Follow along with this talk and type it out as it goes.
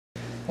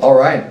All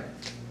right.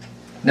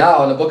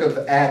 Now, in the book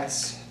of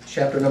Acts,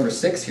 chapter number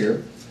 6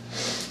 here,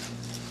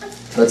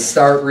 let's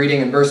start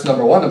reading in verse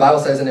number 1. The Bible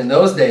says, "And in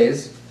those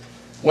days,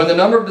 when the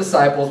number of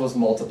disciples was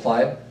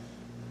multiplied,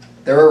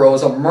 there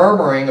arose a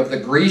murmuring of the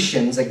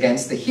Grecians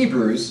against the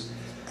Hebrews,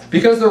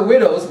 because their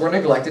widows were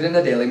neglected in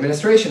the daily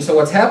ministration." So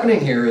what's happening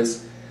here is,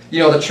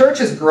 the church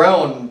has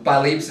grown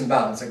by leaps and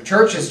bounds. The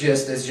church is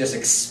just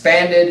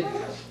expanded.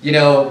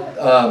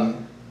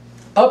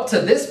 Up to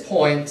this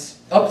point,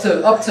 up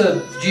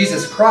to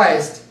Jesus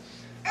Christ,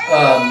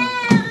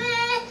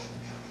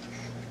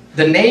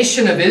 the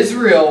nation of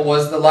Israel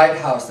was the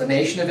lighthouse. The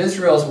nation of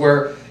Israel is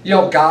where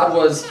God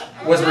was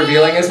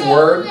revealing His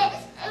Word.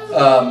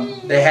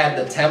 They had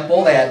the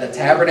temple, they had the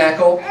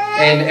tabernacle,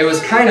 and it was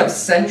kind of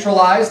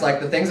centralized. Like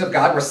the things of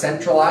God were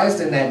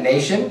centralized in that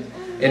nation,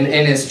 in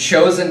His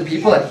chosen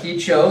people that He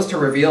chose to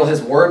reveal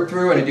His Word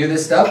through and to do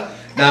this stuff.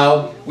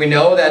 Now, we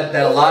know that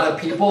a lot of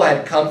people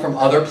had come from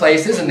other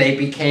places and they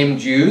became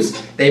Jews.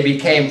 They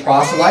became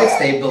proselytes.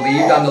 They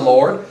believed on the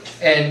Lord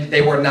and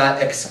they were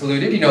not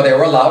excluded. They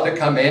were allowed to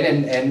come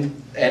in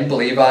and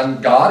believe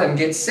on God and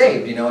get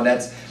saved.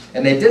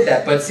 And they did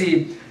that. But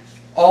see,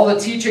 all the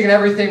teaching and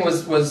everything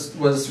was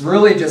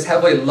really just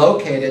heavily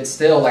located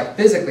still, like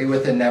physically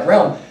within that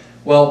realm.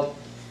 Well,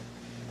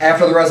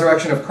 after the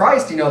resurrection of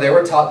Christ, they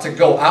were taught to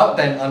go out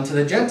then unto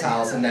the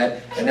Gentiles, and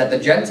that the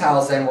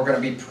Gentiles then were going to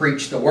be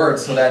preached the word,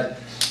 so that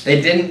they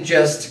didn't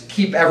just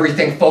keep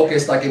everything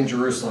focused like in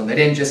Jerusalem. They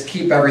didn't just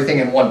keep everything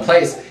in one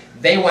place.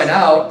 They went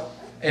out,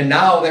 and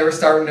now they were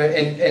starting to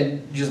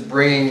and just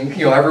bringing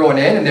everyone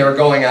in, and they were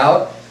going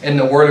out, and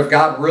the word of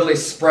God really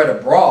spread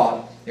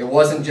abroad. It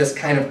wasn't just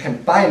kind of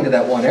confined to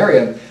that one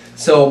area.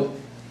 So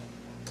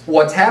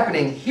what's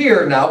happening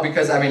here now,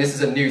 because this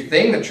is a new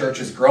thing, the church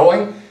is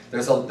growing.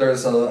 There's a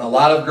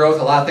lot of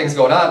growth, a lot of things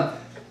going on.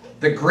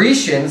 The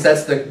Grecians,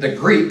 that's the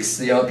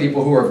Greeks,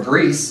 people who are of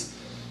Greece,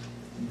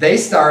 they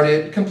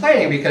started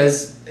complaining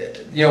because,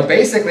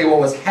 basically what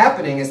was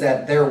happening is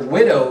that their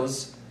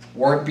widows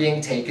weren't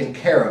being taken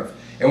care of.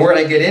 And we're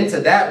going to get into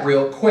that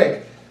real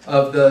quick,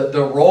 of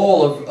the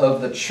role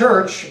of the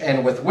church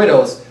and with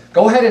widows.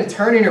 Go ahead and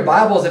turn in your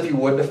Bibles, if you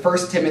would, to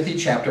 1 Timothy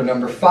chapter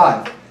number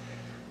 5.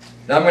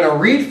 Now I'm going to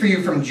read for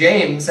you from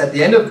James, at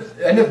the end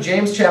of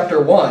James chapter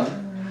 1.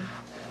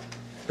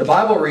 The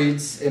Bible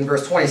reads in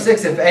verse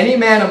 26, "If any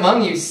man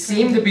among you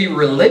seem to be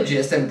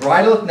religious, and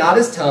bridleth not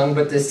his tongue,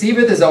 but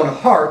deceiveth his own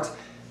heart,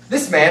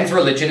 this man's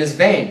religion is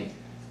vain.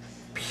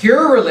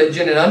 Pure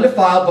religion and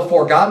undefiled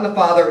before God and the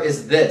Father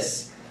is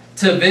this,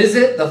 to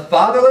visit the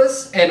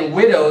fatherless and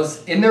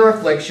widows in their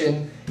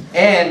affliction,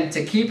 and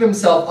to keep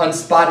himself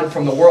unspotted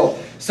from the world."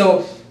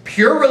 So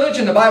pure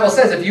religion, the Bible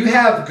says, if you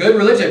have good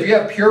religion, if you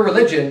have pure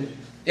religion,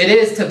 it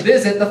is to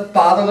visit the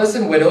fatherless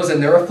and widows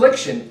in their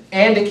affliction,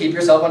 and to keep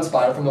yourself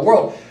unspotted from the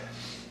world.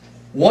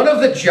 One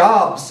of the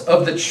jobs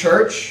of the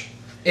church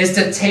is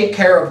to take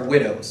care of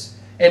widows.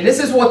 And this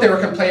is what they were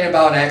complaining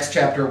about in Acts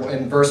chapter,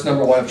 in verse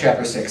number 1 of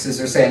chapter 6, is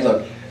they're saying,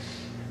 look,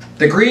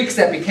 the Greeks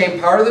that became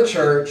part of the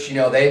church,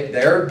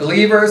 they're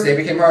believers, they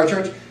became part of the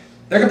church,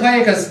 they're complaining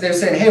because they're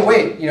saying, hey,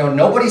 wait,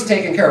 nobody's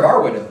taking care of our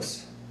widows.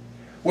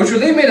 Which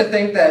would lead me to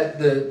think that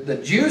the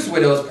Jews'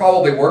 widows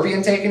probably were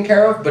being taken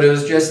care of, but it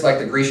was just like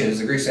the Grecians.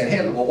 The Greeks saying,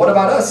 hey, well, what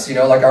about us?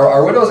 Like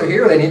our widows are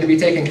here, they need to be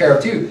taken care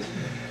of too.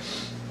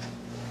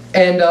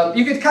 And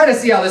you could kind of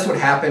see how this would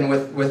happen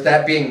with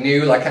that being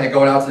new, like kind of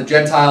going out to the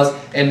Gentiles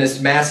and this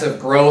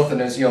massive growth,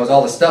 and there's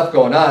all this stuff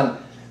going on.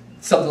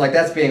 Something like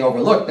that's being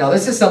overlooked. Now,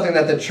 this is something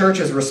that the church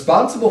is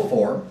responsible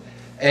for,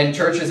 and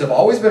churches have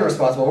always been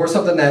responsible for,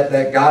 something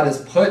that God has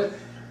put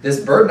this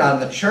burden on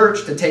the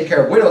church to take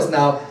care of widows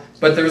now.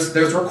 But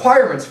there's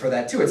requirements for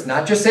that too. It's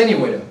not just any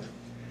widow.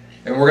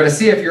 And we're going to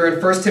see, if you're in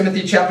 1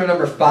 Timothy chapter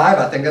number 5,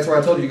 I think that's where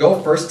I told you to go,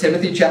 1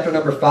 Timothy chapter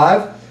number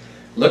 5.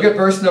 Look at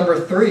verse number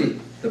 3.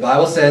 The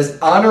Bible says,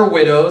 "Honor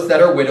widows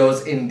that are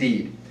widows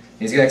indeed."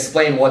 He's going to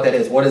explain what that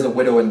is. What is a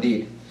widow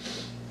indeed?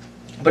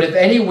 "But if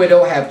any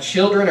widow have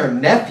children or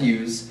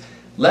nephews,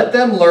 let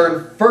them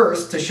learn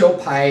first to show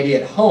piety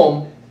at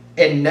home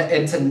and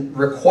to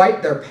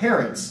requite their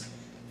parents,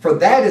 for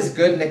that is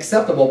good and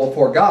acceptable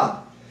before God.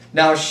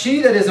 Now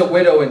she that is a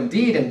widow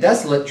indeed and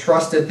desolate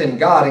trusteth in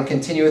God, and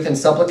continueth in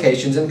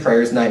supplications and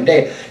prayers night and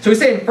day." So he's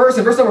saying first,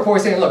 in verse number 4,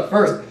 he's saying, look,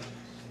 first,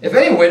 if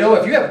any widow,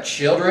 if you have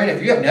children,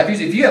 if you have nephews,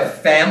 if you have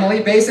family,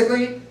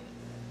 basically,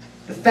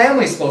 the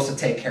family's supposed to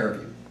take care of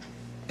you.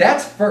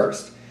 That's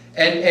first.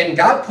 And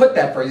God put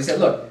that first. He said,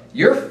 look,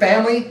 your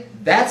family,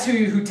 that's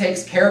who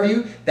takes care of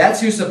you.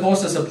 That's who's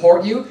supposed to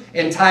support you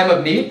in time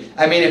of need.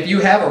 If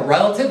you have a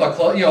relative,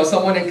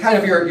 someone in kind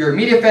of your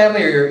immediate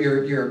family, or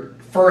your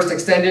first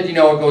extended, it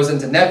goes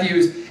into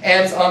nephews,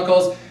 aunts,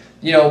 uncles,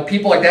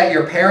 people like that,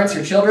 your parents,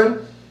 your children,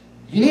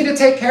 you need to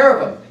take care of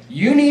them.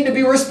 You need to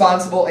be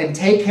responsible and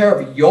take care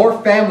of your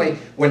family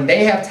when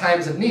they have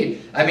times of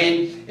need.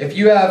 If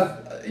you have,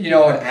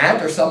 an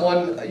aunt or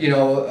someone,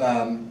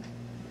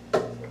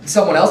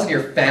 someone else in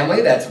your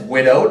family that's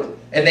widowed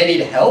and they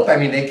need help,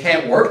 they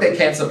can't work, they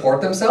can't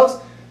support themselves,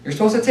 you're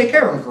supposed to take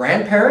care of them.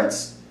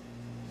 Grandparents,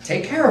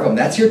 take care of them.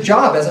 That's your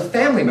job as a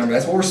family member.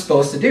 That's what we're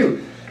supposed to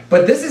do.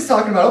 But this is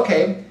talking about,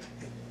 okay,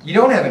 you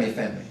don't have any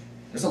family.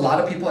 There's a lot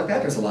of people like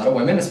that. There's a lot of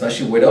women,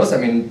 especially widows. I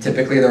mean,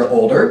 typically they're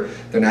older.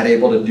 They're not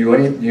able to do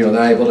any, they're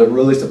not able to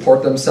really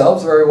support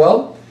themselves very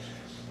well.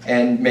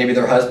 And maybe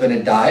their husband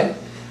had died,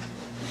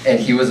 and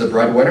he was a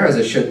breadwinner, as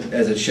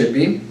it should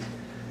be,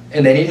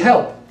 and they need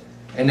help.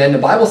 And then the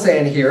Bible's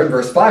saying here in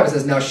verse 5, it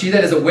says, now she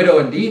that is a widow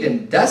indeed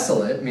and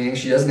desolate, meaning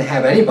she doesn't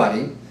have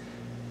anybody,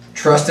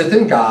 trusteth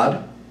in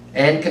God,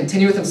 and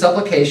continueth in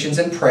supplications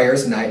and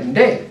prayers night and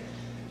day.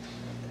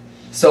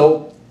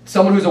 So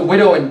someone who's a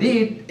widow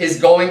indeed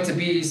is going to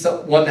be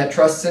one that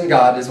trusts in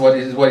God, is what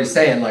he's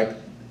saying. Like,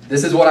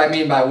 this is what I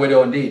mean by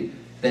widow indeed.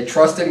 They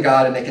trust in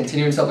God and they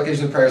continue in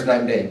supplications and prayers night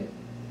and day.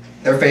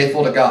 They're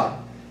faithful to God.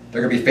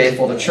 They're going to be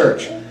faithful to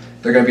church.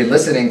 They're going to be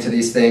listening to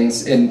these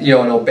things and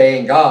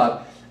obeying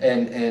God.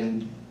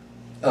 And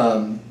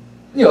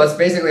that's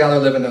basically how they're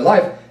living their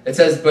life. It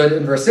says, but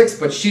in verse 6,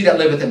 but she that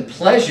liveth in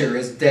pleasure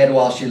is dead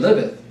while she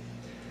liveth.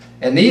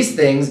 And these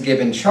things give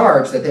in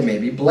charge that they may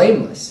be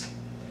blameless.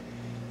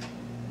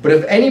 But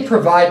if any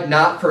provide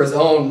not for his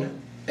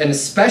own, and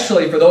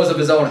especially for those of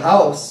his own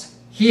house,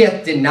 he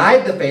hath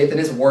denied the faith and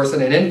is worse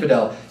than an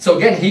infidel. So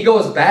again, he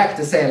goes back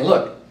to saying,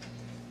 look,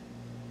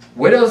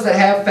 widows that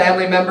have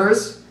family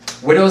members,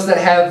 widows that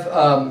have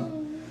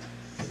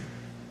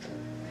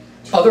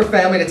other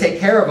family to take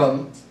care of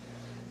them,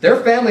 their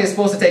family is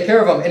supposed to take care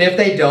of them. And if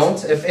they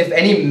don't, if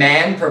any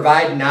man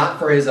provide not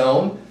for his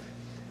own,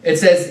 it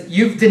says,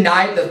 you've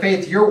denied the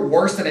faith, you're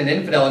worse than an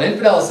infidel. An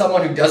infidel is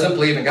someone who doesn't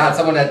believe in God,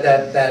 someone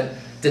that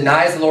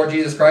denies the Lord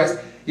Jesus Christ.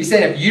 He's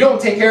saying, if you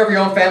don't take care of your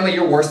own family,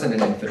 you're worse than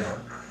an infidel.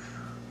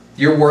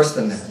 You're worse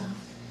than that.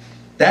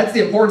 That's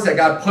the importance that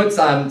God puts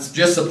on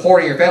just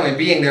supporting your family,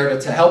 being there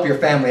to help your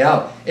family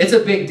out. It's a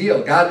big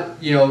deal. God,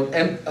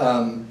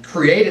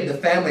 created the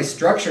family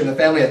structure and the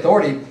family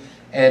authority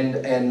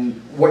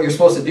and what you're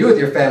supposed to do with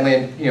your family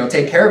and,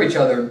 take care of each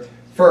other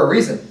for a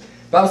reason.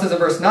 The Bible says in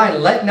verse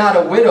 9, let not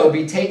a widow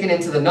be taken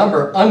into the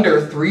number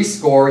under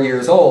 80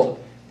 years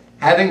old,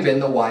 having been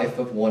the wife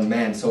of one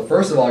man. So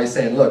first of all, he's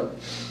saying, look,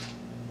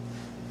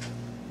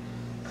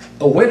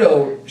 a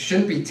widow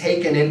shouldn't be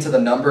taken into the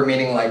number,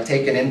 meaning like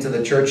taken into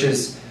the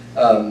churches,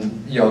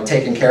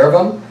 taking care of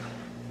them.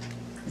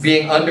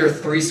 Being under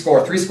 80.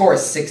 80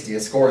 is 60. A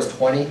score is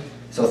 20.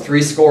 So 80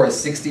 is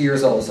 60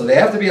 years old. So they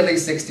have to be at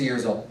least 60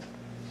 years old.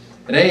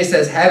 And then he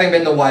says, having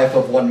been the wife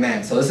of one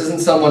man. So this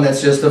isn't someone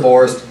that's just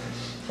divorced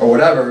or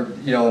whatever,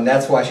 and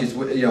that's why she's,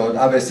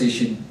 obviously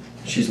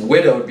she's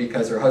widowed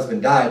because her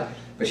husband died.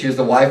 But she was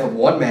the wife of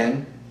one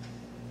man.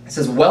 It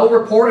says, well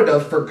reported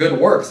of for good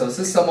works. So this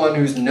is someone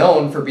who's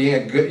known for being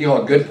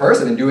a good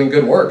person and doing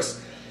good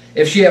works.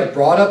 If she have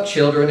brought up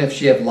children, if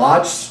she have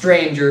lodged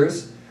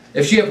strangers,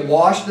 if she have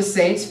washed the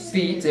saints'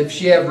 feet, if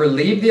she have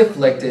relieved the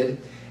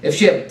afflicted, if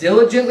she have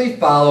diligently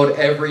followed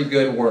every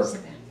good work.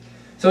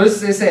 So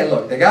this is saying,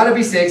 look, they got to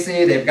be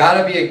 60. They've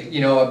got to be,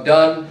 have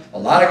done a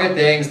lot of good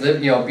things.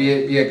 Live,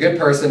 be a good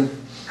person.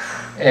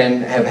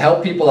 And have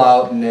helped people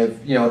out and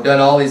have, done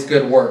all these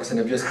good works and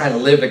have just kind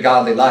of lived a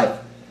godly life.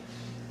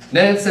 And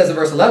then it says in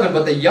verse 11,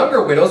 but the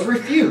younger widows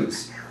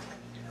refuse.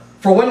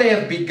 For when they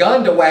have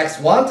begun to wax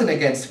wanton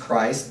against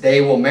Christ, they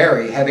will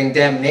marry, having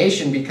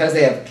damnation because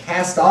they have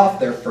cast off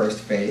their first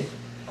faith.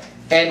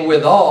 And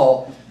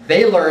withal,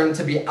 they learn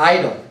to be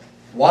idle,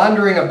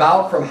 wandering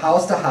about from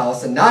house to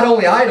house, and not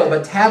only idle,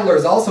 but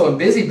tattlers also and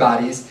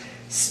busybodies,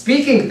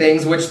 speaking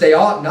things which they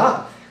ought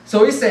not.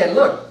 So he's saying,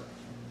 look,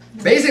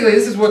 basically,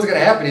 this is what's going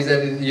to happen. He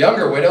said, the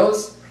younger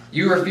widows,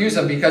 you refuse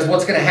them because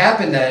what's going to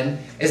happen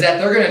then is that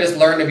they're going to just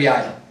learn to be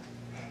idle.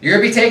 You're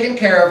going to be taking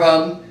care of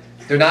them.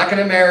 They're not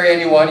going to marry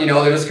anyone.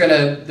 They're just going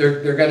to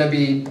they're going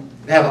to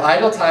have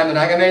idle time. They're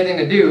not going to have anything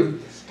to do,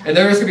 and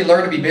they're just going to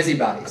learn to be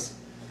busybodies.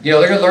 They're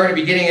going to learn to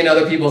be getting in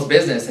other people's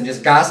business and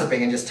just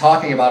gossiping and just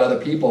talking about other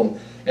people,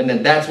 and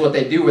then that's what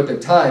they do with their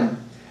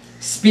time,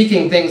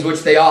 speaking things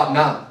which they ought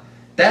not.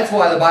 That's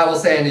why the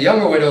Bible's saying the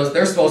younger widows,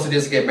 they're supposed to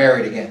just get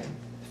married again.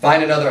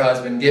 Find another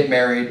husband, get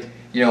married,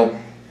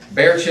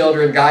 bear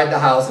children, guide the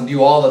house, and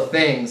do all the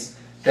things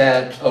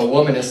that a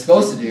woman is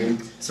supposed to do,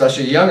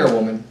 especially a younger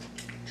woman.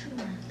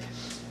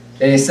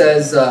 And he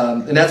says,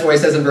 and that's why he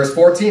says in verse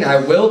 14, I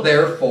will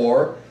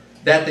therefore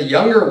that the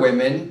younger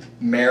women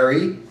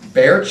marry,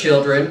 bear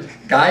children,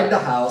 guide the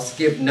house,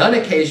 give none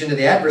occasion to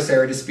the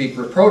adversary to speak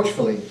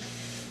reproachfully.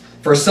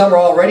 For some are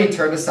already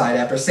turned aside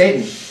after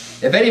Satan.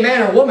 If any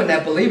man or woman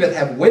that believeth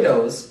have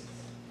widows,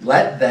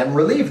 let them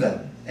relieve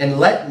them. And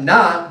let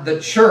not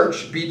the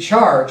church be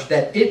charged,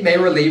 that it may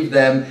relieve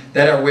them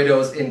that are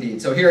widows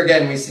indeed. So here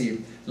again we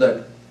see,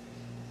 look,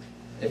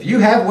 if you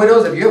have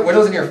widows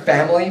in your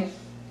family,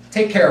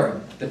 take care of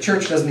them. The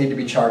church doesn't need to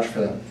be charged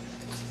for them.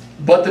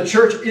 But the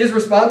church is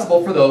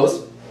responsible for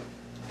those.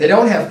 They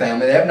don't have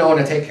family. They have no one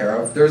to take care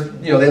of. They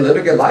live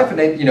a good life, and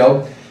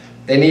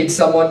they need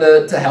someone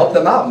to help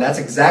them out. And that's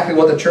exactly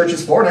what the church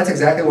is for, and that's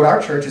exactly what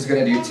our church is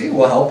going to do too.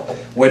 We'll help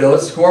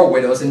widows who are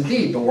widows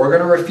indeed, but we're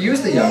going to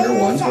refuse the younger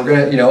ones. We're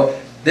going to,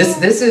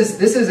 this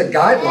is a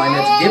guideline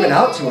that's given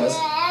out to us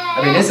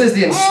I mean, this is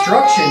the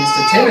instructions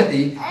to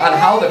Timothy on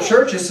how the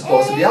church is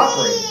supposed to be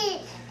operating.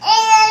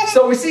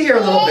 So we see here a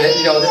little bit,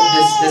 you know,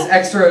 this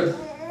extra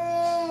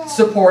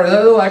support, a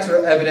little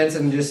extra evidence,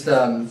 and just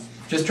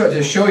try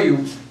to show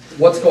you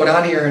what's going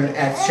on here in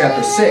Acts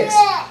chapter 6.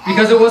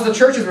 Because it was the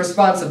church's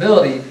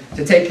responsibility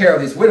to take care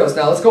of these widows.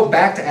 Now let's go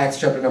back to Acts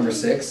chapter number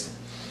 6,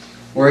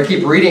 where I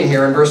keep reading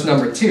here in verse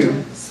number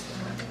 2.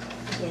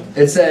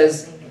 It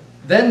says,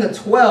 "Then the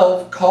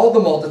 12 called the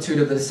multitude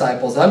of the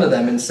disciples unto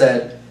them and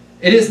said,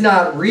 It is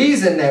not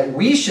reason that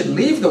we should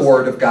leave the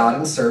word of God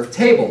and serve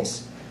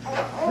tables.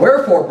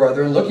 Wherefore,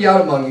 brethren, look ye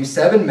out among you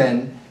 7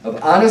 men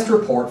of honest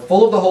report,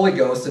 full of the Holy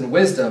Ghost and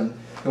wisdom,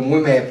 whom we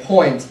may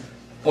appoint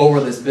over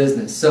this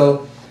business."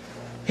 So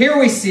here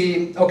we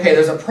see, okay,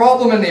 there's a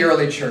problem in the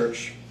early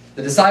church.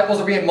 The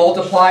disciples are being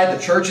multiplied,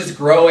 the church is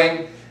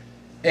growing,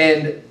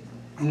 and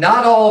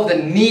not all of the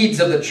needs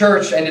of the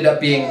church ended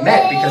up being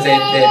met because they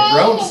had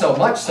grown so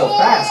much so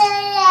fast.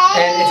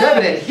 And it's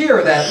evident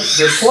here that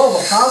the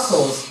 12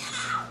 apostles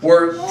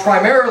were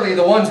primarily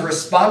the ones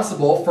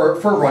responsible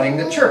for running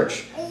the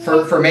church,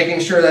 for making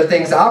sure that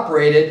things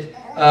operated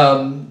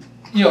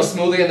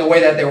smoothly in the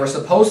way that they were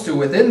supposed to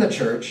within the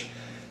church,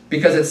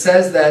 because it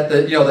says that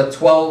the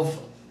 12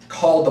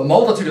 called the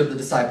multitude of the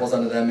disciples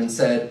unto them and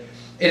said,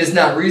 "It is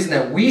not reason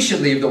that we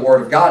should leave the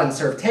word of God and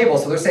serve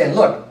tables." So they're saying,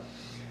 look,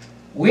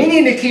 we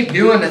need to keep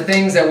doing the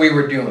things that we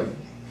were doing.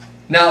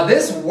 Now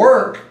this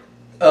work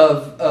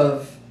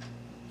of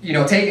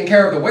taking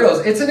care of the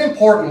widows, it's an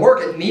important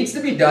work. It needs to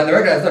be done. They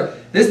recognize, look,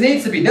 this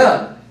needs to be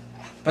done.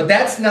 But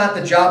that's not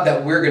the job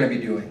that we're going to be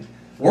doing.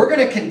 We're going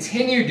to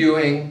continue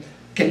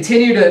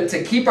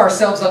to keep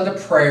ourselves under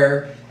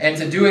prayer and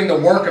to doing the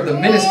work of the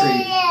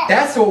ministry.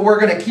 That's what we're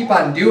going to keep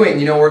on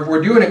doing.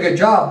 We're doing a good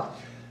job.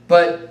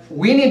 But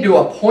we need to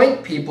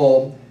appoint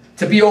people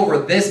to be over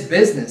this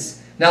business.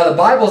 Now the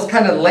Bible's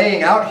kind of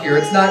laying out here.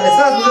 It's not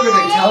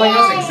specifically telling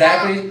us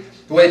exactly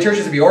the way the church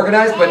is to be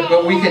organized,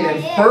 but we can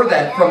infer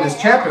that from this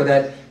chapter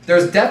that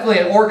there's definitely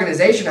an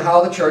organization of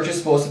how the church is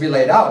supposed to be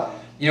laid out.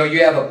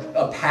 You have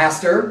a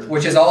pastor,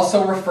 which is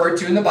also referred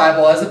to in the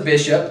Bible as a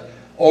bishop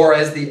or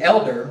as the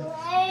elder.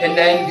 And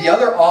then the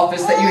other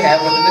office that you have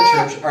within the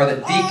church are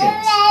the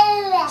deacons.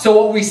 So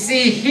what we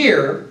see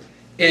here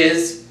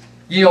is,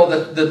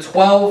 the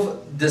 12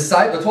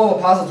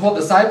 apostles, 12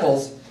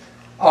 disciples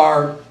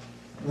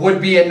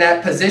would be in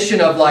that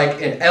position of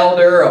like an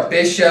elder, a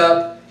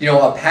bishop,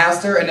 a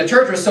pastor. And the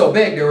church was so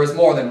big, there was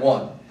more than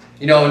one.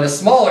 In the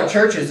smaller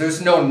churches,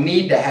 there's no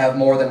need to have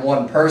more than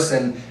one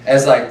person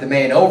as like the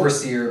main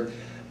overseer.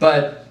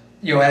 But,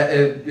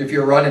 if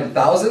you're running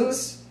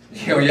thousands,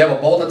 you have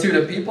a multitude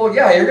of people,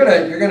 yeah,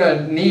 you're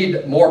gonna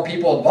need more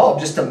people involved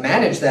just to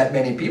manage that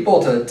many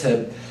people,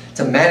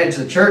 to manage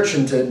the church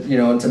and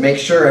to make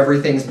sure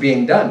everything's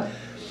being done.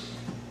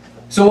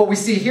 So what we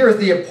see here is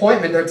the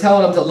appointment. They're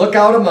telling them to look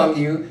out among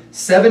you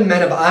 7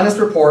 men of honest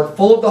report,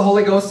 full of the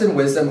Holy Ghost and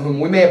wisdom, whom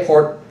we may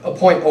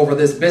appoint over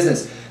this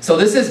business. So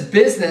this is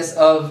business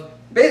of,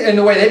 in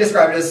the way they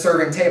describe it, as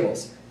serving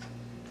tables.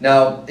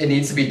 Now, it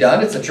needs to be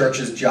done. It's the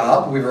church's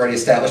job. We've already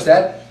established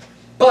that.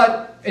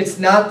 But it's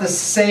not the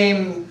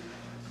same,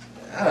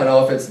 I don't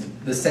know if it's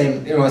the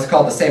same, it's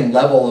called the same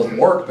level of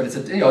work, but it's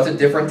a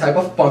different type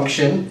of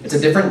function. It's a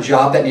different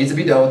job that needs to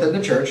be done within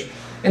the church.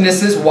 And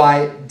this is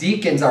why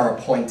deacons are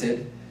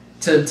appointed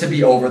to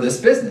be over this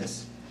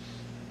business.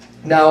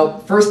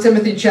 Now, 1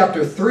 Timothy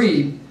chapter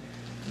 3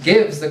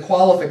 gives the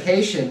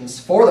qualifications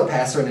for the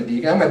pastor and the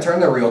deacon. I'm going to turn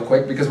there real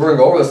quick because we're going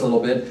to go over this a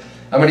little bit.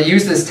 I'm going to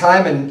use this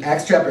time in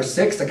Acts chapter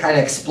 6 to kind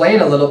of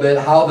explain a little bit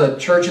how the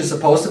church is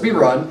supposed to be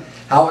run,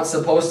 how it's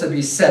supposed to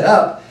be set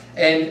up.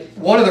 And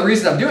one of the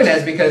reasons I'm doing that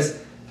is because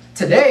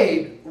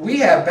today we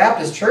have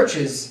Baptist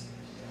churches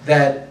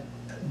that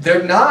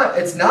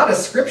it's not a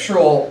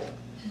scriptural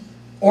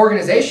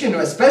organization,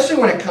 especially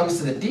when it comes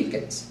to the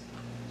deacons.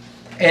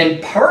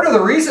 And part of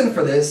the reason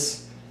for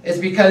this is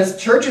because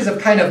churches have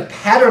kind of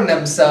patterned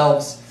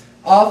themselves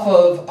off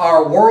of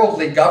our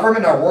worldly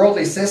government, our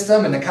worldly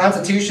system, and the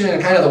Constitution,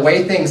 and kind of the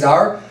way things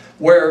are,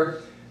 where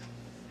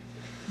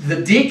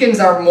the deacons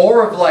are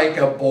more of like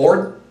a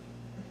board,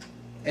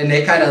 and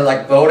they kind of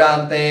like vote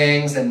on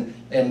things, and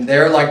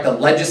they're like the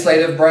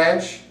legislative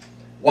branch,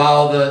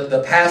 while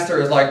the pastor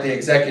is like the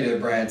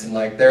executive branch, and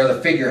like they're the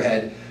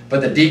figurehead. But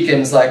the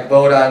deacons like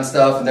vote on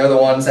stuff, and they're the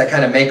ones that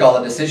kind of make all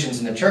the decisions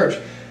in the church.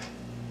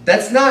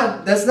 That's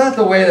not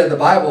the way that the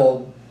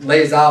Bible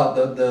lays out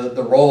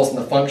the roles and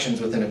the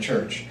functions within a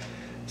church.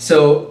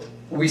 So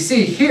we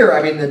see here,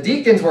 I mean, the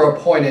deacons were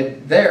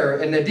appointed there,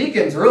 and the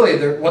deacons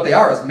really, what they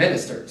are is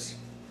ministers.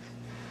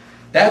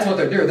 That's what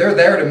they're doing. They're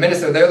there to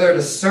minister. They're there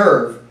to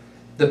serve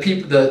the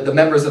people, the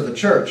members of the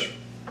church.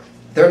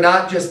 They're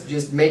not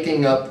just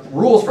making up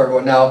rules for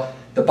everyone. Now,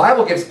 the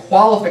Bible gives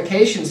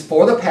qualifications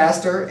for the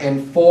pastor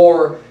and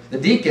for the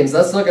deacons.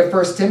 Let's look at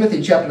 1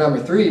 Timothy chapter number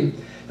 3.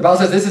 The Bible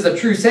says, "This is a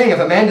true saying, if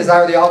a man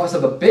desire the office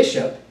of a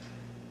bishop,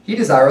 he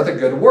desireth a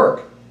good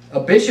work. A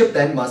bishop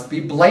then must be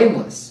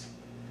blameless,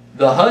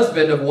 the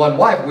husband of one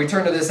wife." We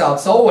turn to this out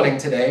soul winning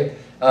today.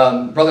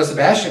 Brother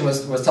Sebastian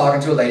was talking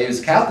to a lady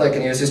who's Catholic,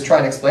 and he was just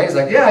trying to explain. He's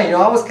like, yeah,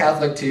 I was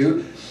Catholic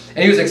too.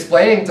 And he was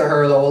explaining to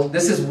her, well,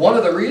 this is one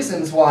of the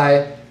reasons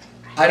why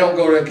I don't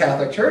go to a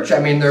Catholic church. I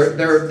mean,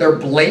 they're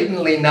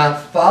blatantly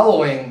not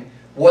following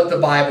what the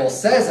Bible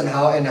says and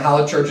how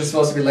the church is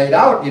supposed to be laid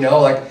out.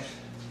 Like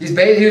he was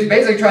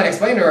basically trying to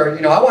explain to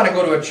her, I want to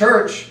go to a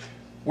church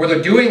where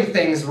they're doing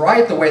things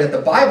right the way that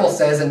the Bible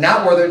says, and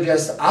not where they're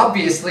just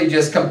obviously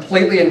just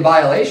completely in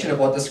violation of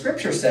what the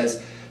Scripture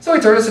says. So he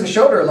turned us and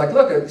showed her, like,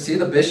 look, see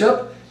the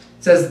bishop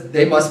says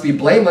they must be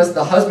blameless,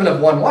 the husband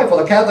of one wife.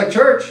 Well, the Catholic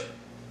Church,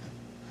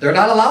 they're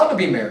not allowed to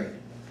be married.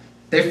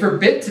 They're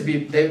forbidden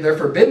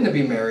to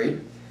be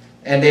married,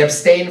 and they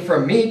abstain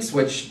from meats,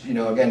 which,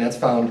 again, that's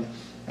found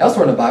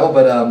elsewhere in the Bible,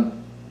 but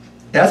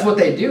that's what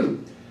they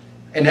do.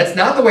 And that's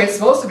not the way it's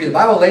supposed to be. The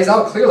Bible lays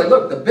out clearly,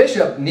 look, the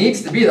bishop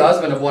needs to be the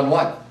husband of one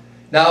wife.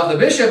 Now, if the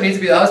bishop needs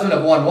to be the husband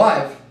of one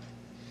wife,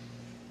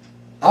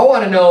 I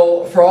want to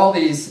know, for all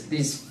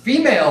these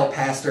female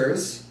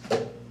pastors,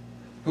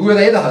 who are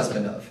they the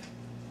husband of?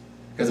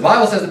 Because the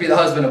Bible says to be the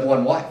husband of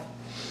one wife.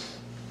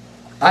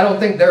 I don't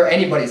think they're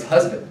anybody's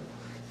husband.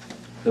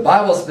 The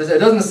Bible, it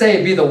doesn't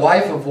say be the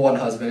wife of one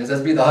husband. It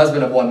says be the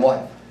husband of one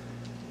wife.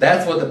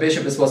 That's what the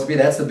bishop is supposed to be.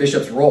 That's the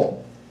bishop's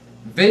role.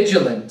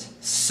 Vigilant,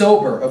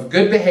 sober, of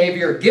good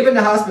behavior, given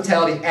to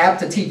hospitality, apt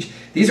to teach.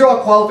 These are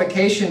all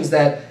qualifications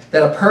that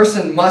a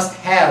person must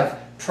have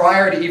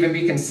prior to even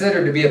be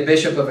considered to be a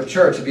bishop of a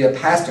church, to be a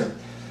pastor.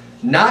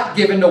 Not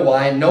given to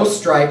wine, no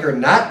striker,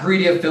 not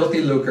greedy of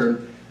filthy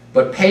lucre,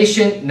 but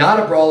patient, not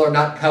a brawler,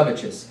 not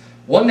covetous.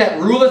 One that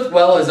ruleth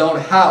well his own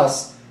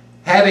house,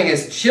 having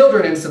his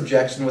children in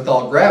subjection with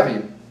all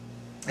gravity.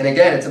 And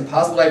again, it's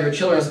impossible to have your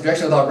children in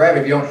subjection with all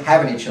gravity if you don't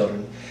have any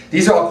children.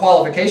 These are all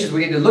qualifications.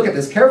 We need to look at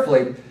this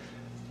carefully.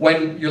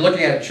 When you're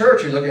looking at a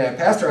church, you're looking at a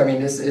pastor, I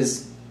mean,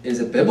 is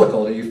it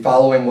biblical? Are you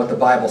following what the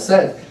Bible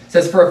says? It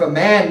says, for if a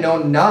man know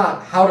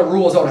not how to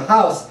rule his own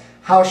house,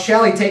 how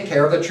shall he take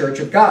care of the church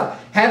of God?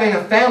 Having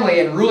a family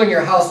and ruling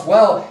your house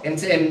well,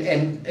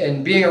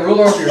 and being a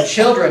ruler over your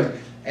children,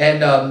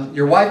 and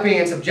your wife being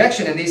in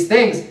subjection, and these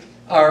things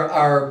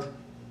are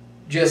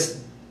just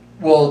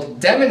will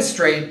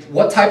demonstrate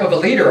what type of a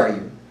leader are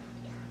you.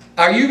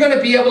 Are you going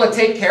to be able to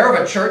take care of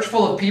a church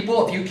full of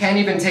people if you can't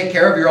even take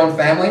care of your own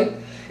family?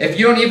 If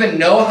you don't even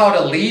know how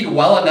to lead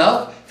well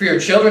enough for your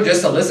children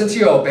just to listen to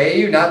you, obey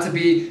you, not to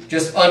be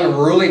just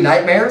unruly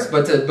nightmares,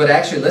 but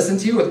actually listen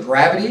to you with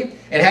gravity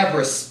and have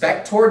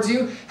respect towards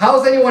you? How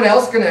is anyone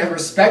else going to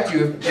respect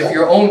you if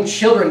your own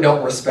children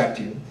don't respect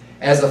you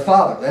as a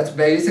father? That's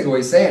basically what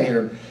he's saying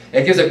here.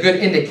 It gives a good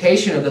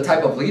indication of the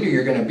type of leader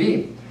you're going to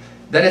be.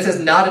 Then it says,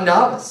 not a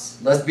novice,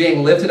 lest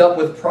being lifted up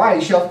with pride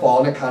he shall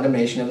fall into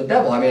condemnation of the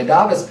devil. I mean, a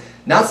novice,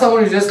 not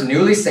someone who's just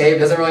newly saved,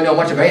 doesn't really know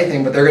much of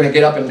anything, but they're going to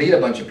get up and lead a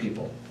bunch of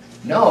people.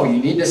 No,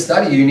 you need to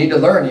study, you need to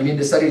learn, you need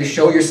to study to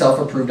show yourself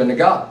approved unto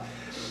God.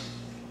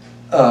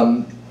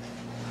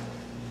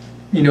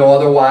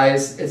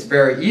 Otherwise, it's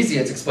very easy,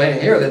 it's explaining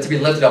here, that to be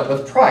lifted up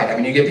with pride. I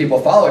mean, you get people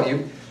following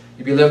you,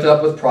 you be lifted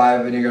up with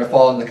pride, and you're going to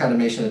fall into the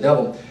condemnation of the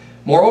devil.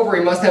 Moreover,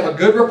 he must have a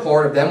good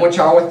report of them which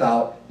are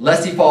without,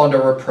 lest he fall into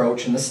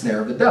reproach and the snare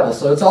of the devil.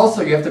 So it's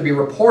also, you have to be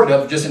reported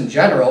of, just in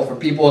general, for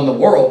people in the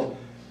world,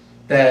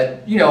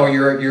 that,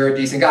 you're a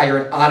decent guy,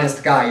 you're an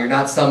honest guy, you're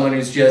not someone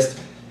who's just,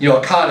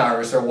 a con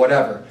artist or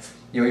whatever.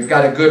 You've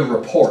got a good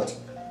report.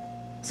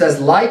 It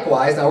says,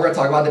 likewise, now we're going to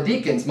talk about the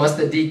deacons. Must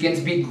the deacons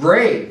be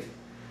grave?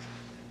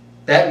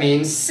 That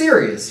means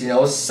serious,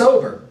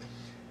 sober.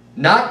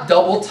 Not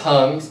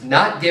double-tongued,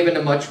 not given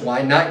to much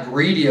wine, not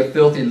greedy of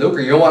filthy lucre.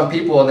 You don't want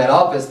people in that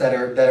office that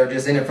are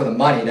just in it for the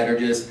money, that are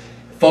just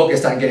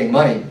focused on getting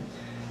money.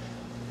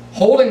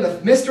 Holding the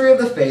mystery of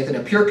the faith in a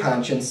pure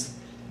conscience,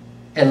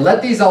 and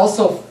let these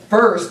also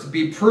first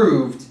be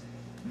proved,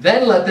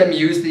 then let them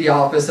use the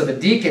office of a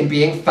deacon,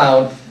 being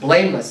found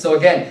blameless. So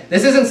again,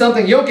 this isn't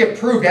something you don't get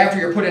proved after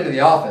you're put into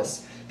the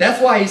office.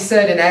 That's why he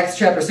said in Acts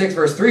chapter 6,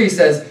 verse 3, he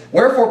says,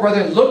 wherefore,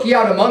 brethren, look ye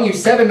out among you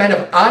 7 men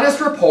of honest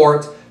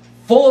report,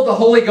 full of the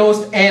Holy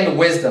Ghost and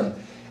wisdom.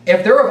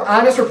 If they're of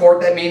honest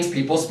report, that means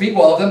people speak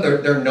well of them.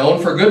 They're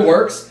known for good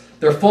works.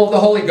 They're full of the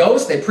Holy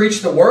Ghost. They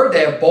preach the word.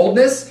 They have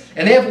boldness.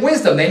 And they have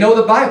wisdom. They know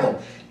the Bible.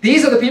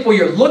 These are the people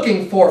you're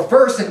looking for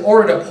first in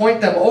order to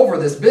point them over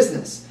this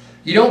business.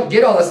 You don't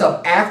get all this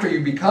stuff after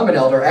you become an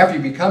elder, after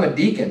you become a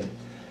deacon.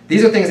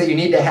 These are things that you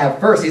need to have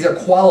first. These are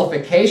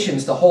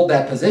qualifications to hold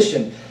that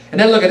position. And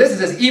then look at this. It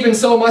says, even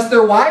so must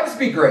their wives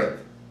be grave.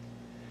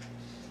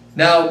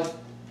 Now,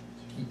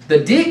 the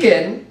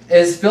deacon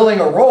is filling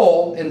a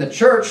role in the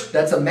church.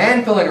 That's a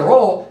man filling a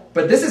role.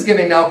 But this is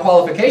giving now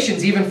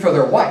qualifications even for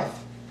their wife.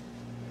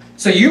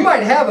 So you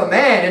might have a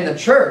man in the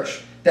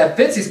church that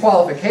fits these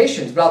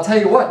qualifications. But I'll tell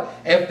you what,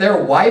 if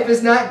their wife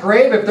is not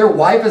grave, if their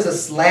wife is a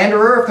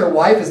slanderer, if their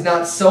wife is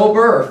not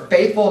sober or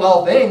faithful in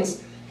all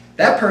things,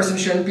 that person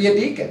shouldn't be a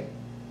deacon.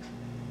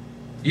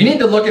 You need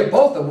to look at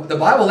both. The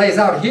Bible lays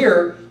out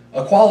here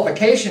a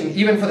qualification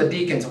even for the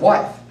deacon's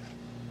wife.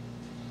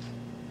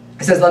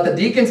 It says, let the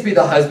deacons be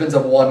the husbands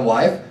of one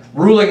wife,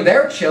 ruling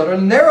their children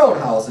in their own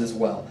houses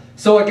well.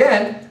 So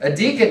again, a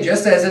deacon,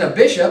 just as in a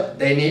bishop,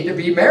 they need to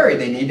be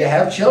married. They need to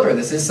have children.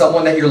 This is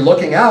someone that you're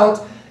looking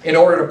out in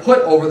order to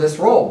put over this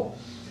role.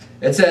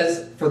 It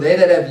says, for they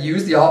that have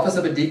used the office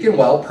of a deacon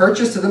well,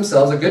 purchase to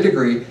themselves a good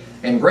degree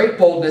and great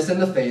boldness in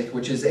the faith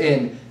which is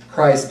in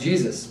Christ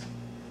Jesus.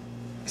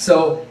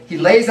 So he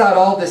lays out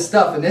all this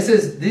stuff, and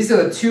these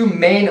are the two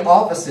main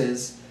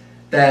offices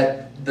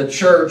that the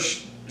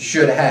church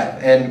should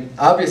have. And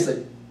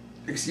obviously,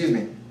 excuse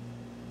me,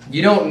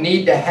 you don't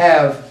need to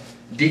have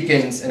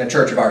deacons in a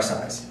church of our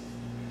size.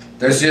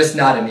 There's just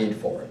not a need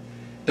for it.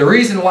 The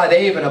reason why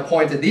they even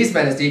appointed these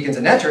men as deacons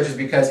in that church is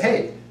because,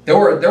 hey, there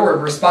were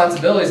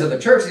responsibilities of the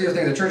church, these are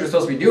things the church was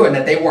supposed to be doing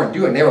that they weren't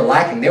doing. They were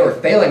lacking, they were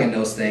failing in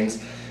those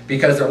things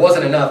because there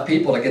wasn't enough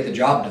people to get the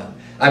job done.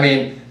 I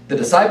mean, the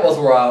disciples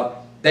were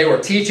out, they were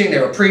teaching, they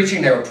were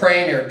preaching, they were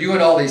praying, they were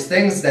doing all these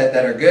things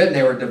that are good and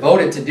they were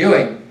devoted to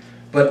doing,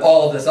 but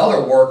all of this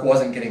other work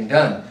wasn't getting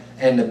done.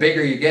 And the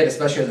bigger you get,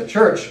 especially as a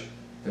church,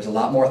 there's a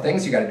lot more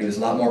things you got to do. There's a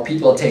lot more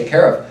people to take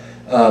care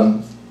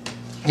of.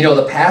 You know,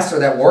 the pastor,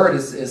 that word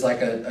is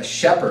like a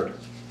shepherd.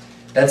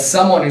 That's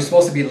someone who's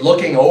supposed to be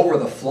looking over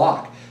the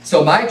flock.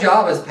 So my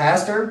job as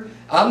pastor,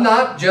 I'm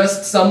not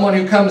just someone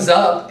who comes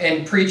up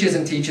and preaches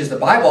and teaches the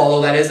Bible,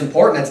 although that is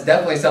important. That's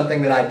definitely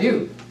something that I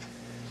do.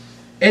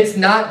 It's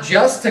not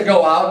just to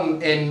go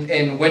out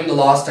and win the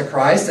lost to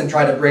Christ and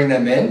try to bring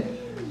them in,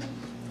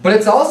 but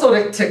it's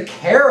also to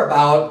care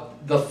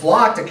about the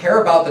flock, to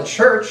care about the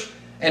church,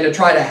 and to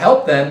try to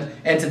help them,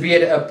 and to be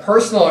a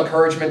personal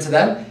encouragement to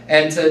them,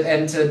 and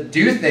to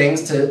do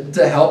things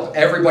to help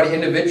everybody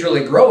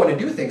individually grow and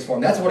to do things for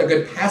them. That's what a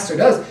good pastor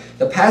does.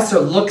 The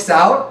pastor looks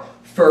out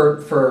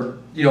for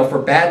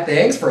bad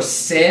things, for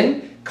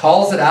sin,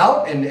 calls it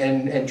out,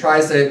 and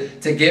tries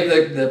to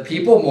give the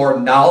people more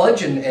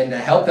knowledge and to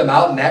help them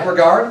out in that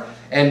regard,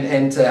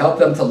 and to help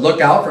them to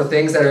look out for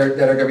things that are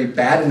going to be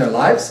bad in their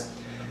lives.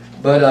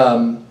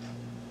 But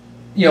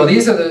you know,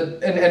 these are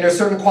and there's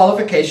certain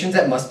qualifications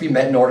that must be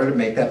met in order to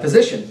make that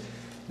position.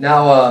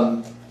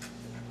 Now,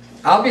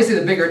 obviously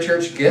the bigger a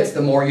church gets,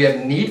 the more you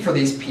have need for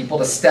these people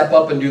to step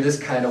up and do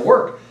this kind of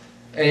work.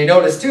 And you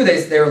notice too,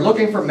 they're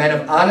looking for men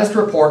of honest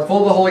report,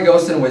 full of the Holy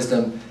Ghost and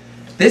wisdom.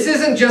 This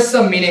isn't just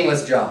some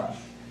meaningless job.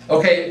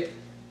 Okay,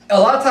 a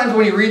lot of times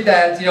when you read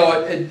that, you know,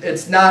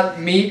 it's not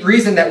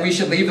reason that we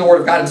should leave the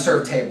Word of God and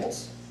serve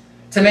tables.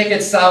 To make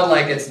it sound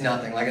like it's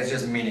nothing, like it's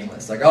just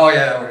meaningless. Like, oh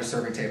yeah, we're just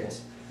serving tables.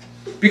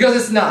 Because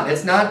it's not.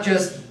 It's not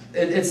just.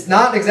 It's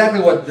not exactly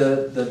what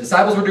the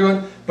disciples were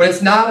doing, but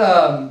it's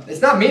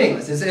not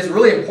meaningless. It's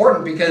really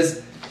important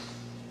because,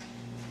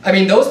 I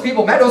mean, those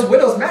people matter. Those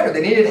widows matter.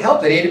 They needed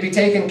help. They needed to be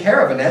taken care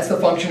of, and that's the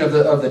function of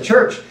the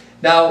church.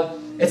 Now,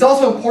 it's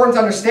also important to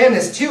understand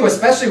this too,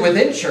 especially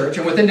within church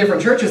and within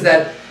different churches,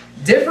 that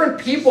different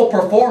people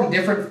perform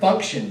different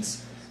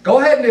functions. Go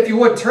ahead and, if you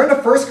would, turn to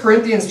 1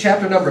 Corinthians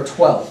chapter number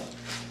 12.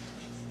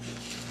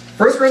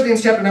 1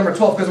 Corinthians chapter number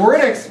 12, because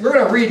we're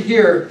going to read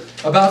here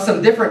about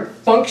some different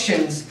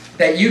functions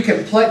that you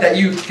can play, that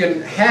you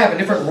can have, and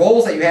different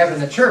roles that you have in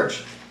the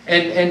church.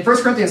 And 1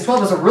 Corinthians 12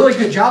 does a really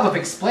good job of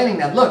explaining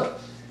that. Look,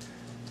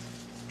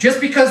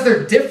 just because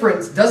they're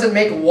different doesn't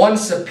make one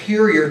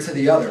superior to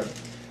the other.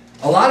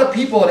 A lot of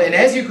people, and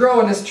as you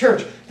grow in this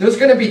church, there's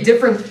going to be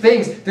different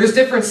things. There's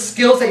different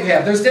skills that you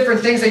have. There's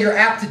different things that you're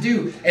apt to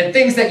do, and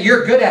things that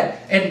you're good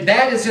at. And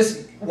that is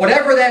just,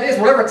 whatever that is,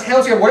 whatever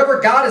talents you have, whatever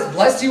God has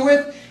blessed you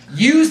with,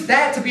 use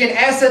that to be an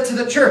asset to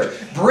the church.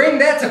 Bring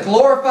that to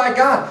glorify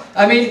God.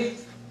 I mean,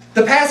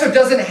 the pastor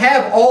doesn't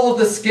have all of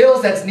the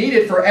skills that's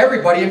needed for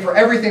everybody and for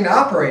everything to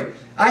operate.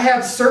 I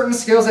have certain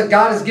skills that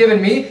God has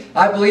given me.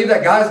 I believe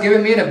that God has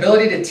given me an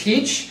ability to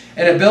teach,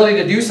 an ability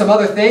to do some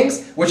other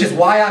things, which is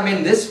why I'm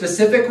in this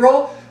specific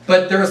role.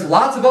 But there's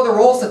lots of other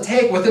roles to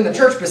take within the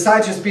church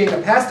besides just being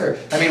a pastor.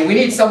 I mean, we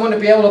need someone to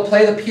be able to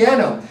play the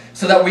piano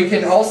so that we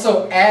can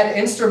also add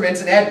instruments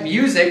and add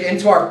music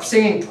into our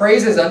singing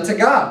praises unto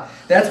God.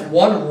 That's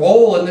one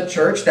role in the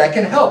church that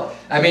can help.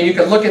 I mean, you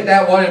can look at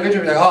that one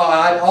individual and be like,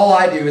 oh, all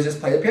I do is just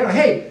play the piano.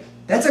 Hey,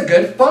 that's a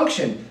good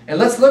function. And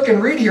let's look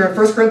and read here in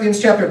 1 Corinthians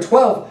chapter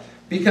 12,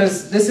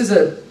 because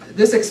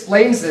this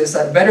explains this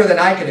better than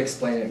I could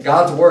explain it.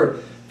 God's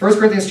Word. 1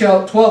 Corinthians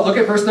 12, look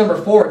at verse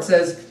number 4. It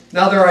says,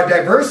 now there are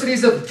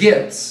diversities of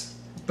gifts,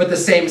 but the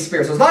same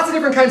Spirit. So there's lots of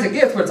different kinds of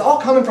gifts, but it's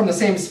all coming from the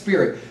same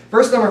Spirit.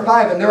 Verse number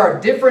 5, and there are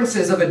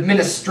differences of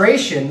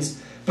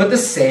administrations, but the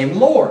same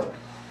Lord.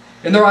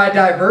 And there are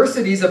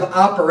diversities of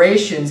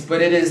operations,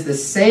 but it is the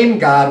same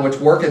God which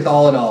worketh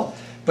all in all.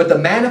 But the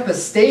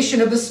manifestation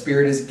of the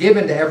Spirit is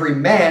given to every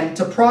man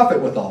to profit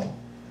withal.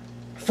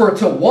 For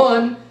to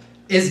one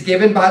is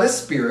given by the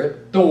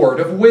Spirit the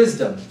word of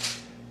wisdom,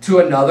 to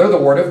another the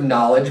word of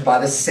knowledge by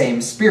the same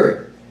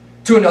Spirit,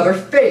 to another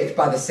faith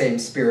by the same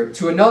Spirit,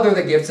 to another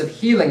the gifts of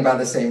healing by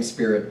the same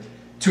Spirit,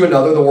 to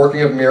another the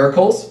working of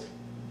miracles,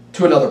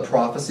 to another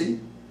prophecy,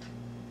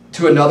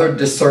 to another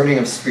discerning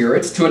of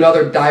spirits, to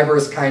another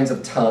diverse kinds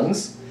of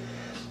tongues,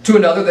 to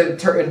another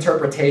the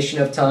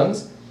interpretation of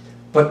tongues.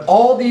 But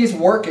all these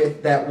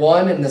worketh that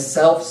one and the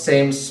self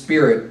same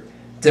Spirit,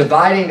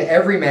 dividing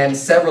every man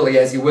severally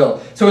as he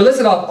will. So we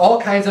listed off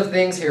all kinds of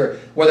things here,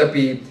 whether it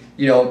be,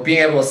 being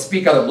able to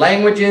speak other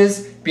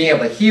languages, being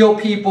able to heal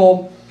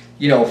people,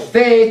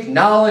 faith,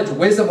 knowledge,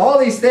 wisdom, all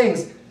these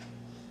things.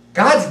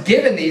 God's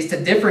given these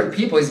to different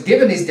people. He's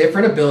given these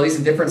different abilities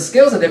and different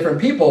skills to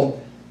different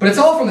people, but it's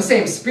all from the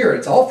same Spirit.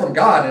 It's all from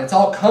God, and it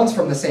all comes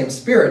from the same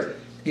Spirit.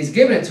 He's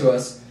given it to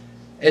us.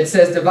 It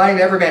says,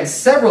 dividing every man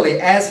severally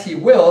as he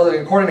will, and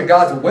according to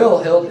God's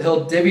will,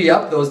 he'll divvy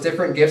up those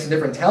different gifts and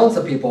different talents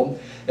of people.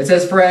 It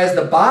says, for as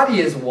the body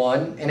is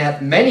one, and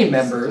hath many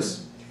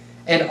members,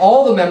 and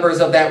all the members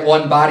of that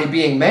one body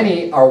being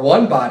many are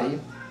one body,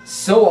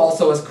 so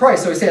also is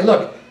Christ. So he's saying,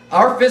 look,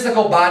 our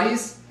physical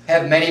bodies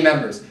have many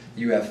members.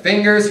 You have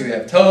fingers, you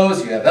have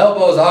toes, you have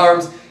elbows,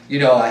 arms,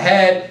 a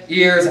head,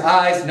 ears,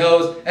 eyes,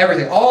 nose,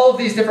 everything. All of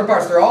these different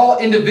parts, they're all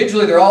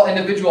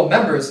individual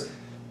members,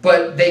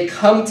 but they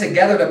come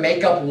together to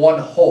make up one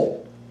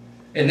whole.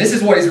 And this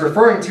is what he's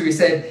referring to. He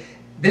said,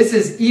 this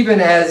is even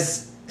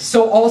as,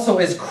 so also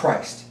is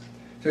Christ.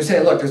 So he's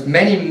saying, look, there's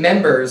many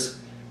members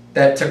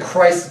that to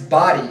Christ's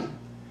body,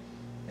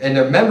 and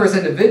they're members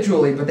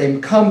individually, but they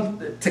come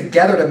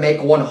together to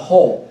make one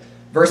whole.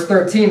 Verse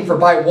 13, for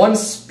by one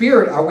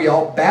Spirit are we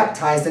all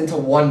baptized into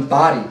one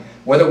body,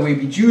 whether we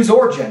be Jews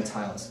or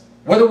Gentiles,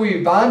 whether we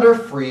be bond or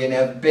free, and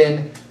have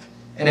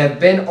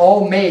been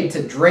all made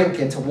to drink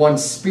into one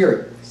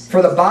Spirit.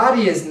 For the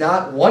body is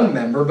not one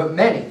member, but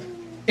many.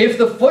 If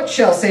the foot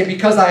shall say,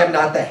 because I am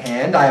not the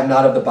hand, I am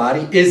not of the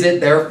body, is it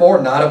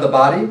therefore not of the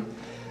body?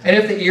 And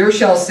if the ear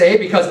shall say,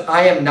 because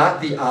I am not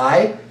the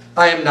eye,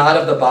 I am not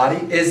of the body,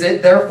 is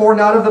it therefore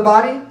not of the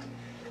body?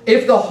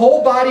 If the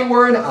whole body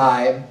were an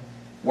eye,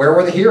 where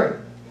were the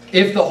hearing?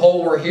 If the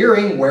whole were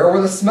hearing, where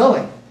were the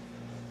smelling?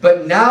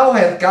 But now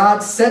hath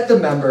God set the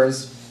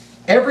members,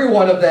 every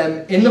one of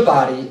them in the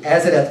body,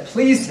 as it hath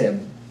pleased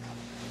him.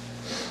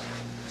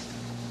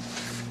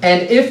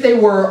 And if they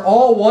were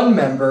all one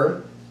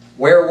member,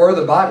 where were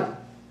the body?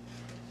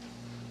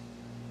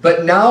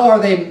 But now are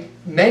they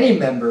many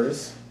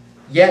members,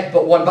 yet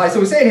but one body. So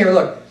we're saying here,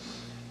 look,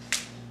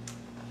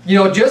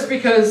 just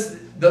because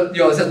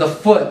it says the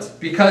foot,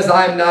 because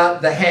I'm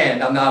not the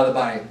hand, I'm not of the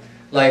body.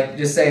 Like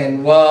just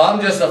saying, well,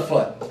 I'm just a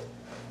foot.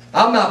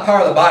 I'm not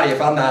part of the body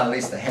if I'm not at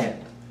least the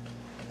hand.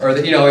 Or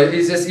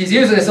he's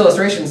using this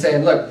illustration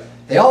saying, look,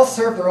 they all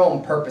serve their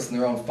own purpose and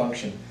their own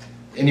function.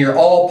 And you're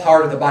all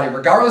part of the body,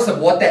 regardless of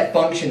what that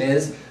function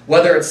is,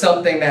 whether it's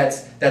something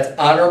that's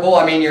honorable.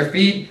 I mean, your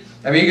feet,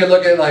 you can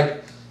look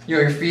at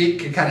your feet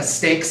can kind of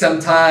stink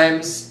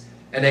sometimes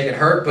and they can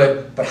hurt,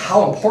 but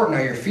how important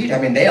are your feet? I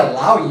mean, they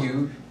allow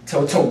you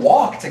to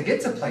walk, to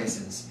get to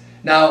places.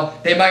 Now,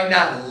 they might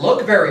not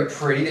look very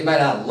pretty, they might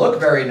not look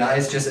very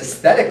nice just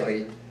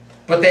aesthetically,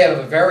 but they have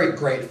a very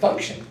great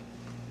function.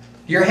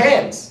 Your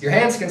hands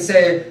can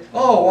say,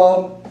 oh,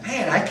 well,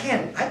 man, I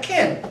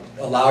can't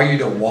allow you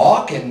to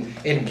walk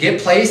and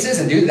get places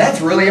and do,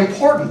 that's really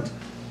important.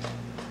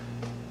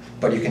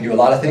 But you can do a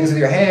lot of things with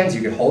your hands.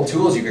 You can hold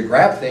tools, you could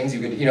grab things, you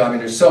could,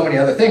 there's so many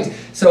other things.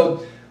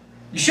 So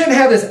you shouldn't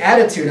have this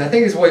attitude, and I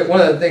think one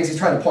of the things he's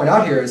trying to point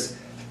out here is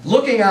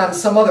looking on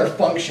some other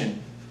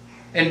function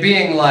and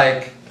being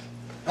like,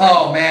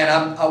 oh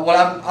man,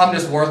 I'm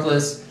just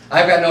worthless.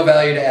 I've got no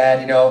value to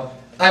add,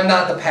 I'm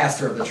not the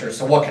pastor of the church,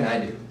 so what can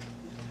I do?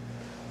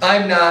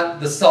 I'm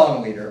not the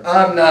song leader.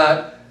 I'm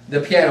not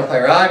the piano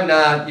player. I'm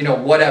not,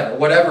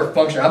 whatever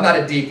function. I'm not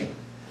a deacon.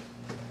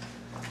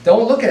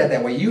 Don't look at it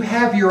that way. You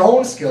have your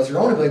own skills, your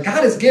own ability.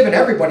 God has given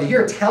everybody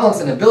here talents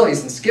and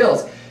abilities and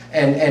skills,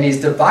 and He's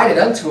divided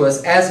unto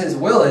us as His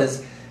will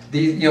is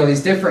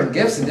these different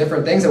gifts and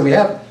different things that we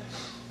have.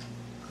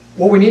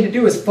 What we need to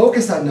do is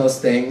focus on those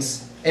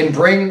things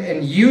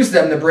and use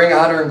them to bring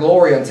honor and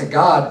glory unto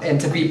God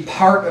and to be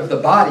part of the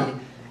body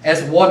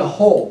as one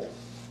whole.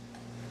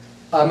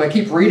 I'm going to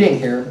keep reading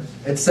here.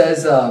 It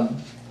says,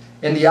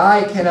 and the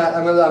eye cannot,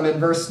 I'm in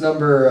verse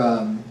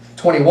number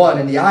 21,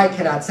 and the eye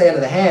cannot say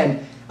unto the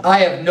hand, I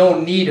have no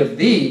need of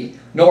thee,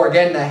 nor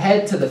again the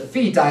head to the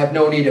feet, I have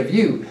no need of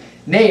you.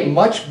 Nay,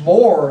 much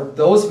more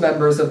those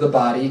members of the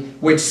body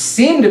which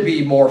seem to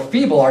be more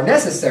feeble are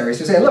necessary.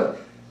 So saying,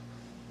 look,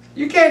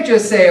 you can't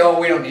just say, oh,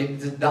 we don't need,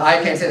 the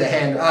eye can't say to the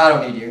hand, I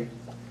don't need you.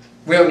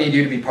 We don't need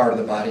you to be part of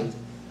the body.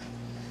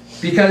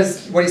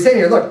 Because what he's saying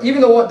here, look,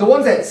 even the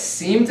ones that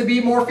seem to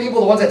be more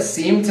feeble, the ones that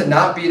seem to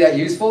not be that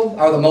useful,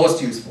 are the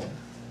most useful.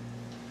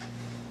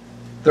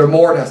 They're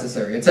more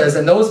necessary. It says,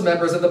 and those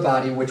members of the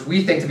body which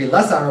we think to be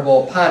less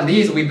honorable, upon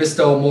these we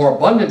bestow more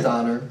abundant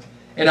honor,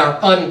 and our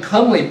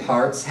uncomely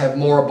parts have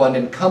more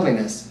abundant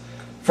comeliness.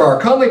 For our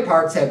comely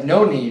parts have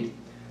no need,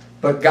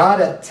 but God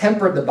hath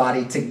tempered the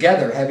body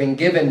together, having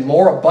given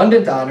more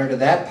abundant honor to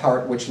that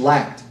part which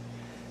lacked,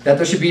 that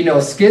there should be no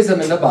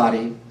schism in the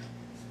body,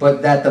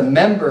 but that the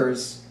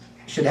members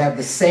should have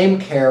the same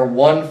care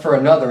one for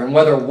another. And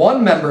whether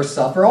one member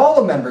suffer,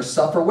 all the members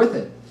suffer with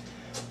it.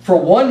 For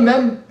one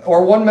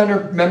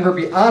member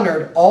be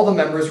honored, all the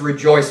members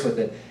rejoice with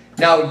it.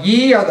 Now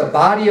ye are the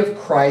body of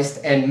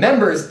Christ, and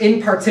members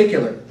in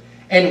particular.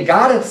 And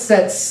God hath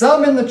set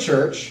some in the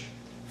church,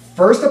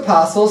 First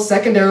apostles,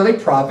 secondarily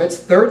prophets,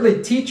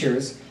 thirdly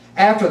teachers,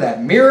 after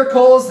that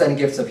miracles, then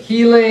gifts of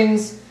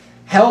healings,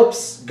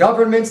 helps,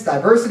 governments,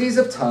 diversities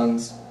of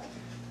tongues.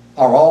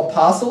 Are all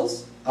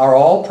apostles? Are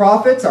all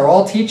prophets? Are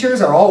all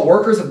teachers? Are all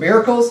workers of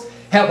miracles?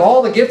 Have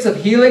all the gifts of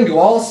healing? Do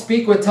all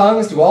speak with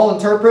tongues? Do all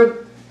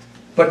interpret?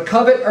 But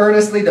covet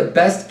earnestly the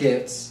best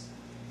gifts,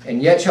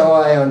 and yet shall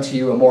I unto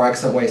you a more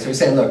excellent way. So he's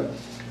saying, look,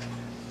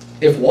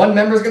 if one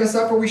member is going to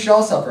suffer, we should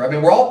all suffer. I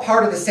mean, we're all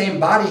part of the same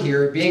body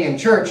here, being in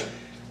church.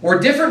 We're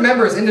different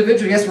members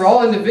individually. Yes, we're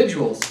all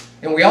individuals,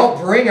 and we all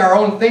bring our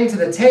own thing to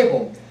the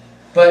table.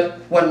 But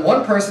when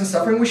one person's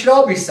suffering, we should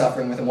all be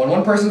suffering with them. When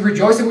one person's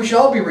rejoicing, we should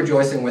all be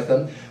rejoicing with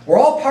them. We're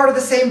all part of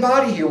the same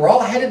body here. We're all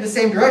headed the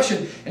same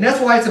direction. And that's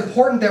why it's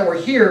important that we're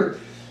here,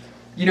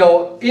 you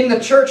know, in the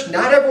church.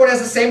 Not everyone has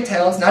the same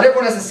talents. Not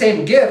everyone has the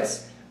same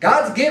gifts.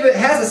 God's given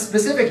has a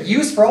specific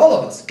use for all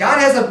of us. God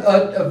has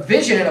a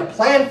vision and a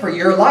plan for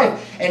your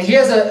life. And He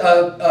has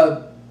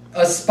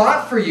a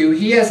spot for you.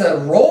 He has a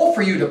role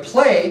for you to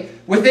play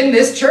within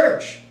this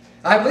church.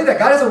 I believe that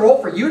God has a role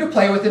for you to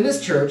play within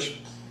this church.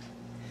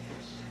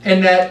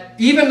 And that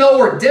even though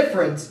we're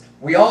different,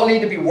 we all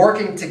need to be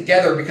working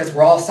together because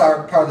we're all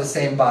part of the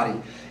same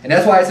body. And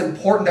that's why it's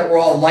important that we're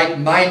all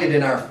like-minded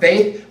in our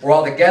faith. We're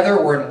all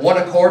together. We're in one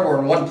accord. We're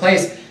in one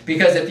place.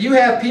 Because if you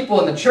have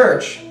people in the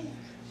church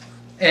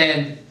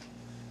and,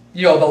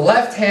 you know, the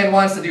left hand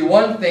wants to do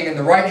one thing and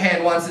the right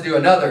hand wants to do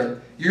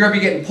another, you're going to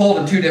be getting pulled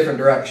in two different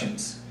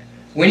directions.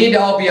 We need to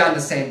all be on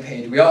the same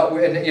page.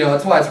 And, you know,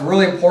 that's why it's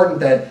really important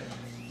that,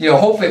 you know,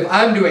 hopefully if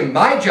I'm doing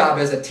my job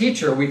as a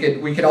teacher, we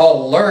could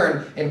all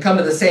learn and come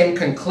to the same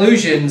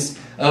conclusions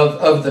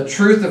of the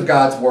truth of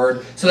God's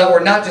Word, so that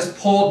we're not just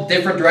pulled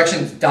different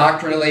directions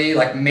doctrinally,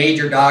 like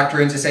major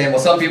doctrines, just saying,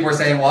 well, some people are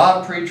saying, well,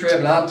 I'm pre-trib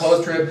and I'm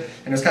post-trib,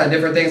 and there's kind of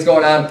different things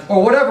going on,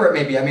 or whatever it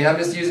may be. I mean, I'm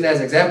just using it as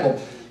an example.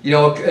 You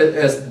know,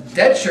 as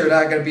dead sure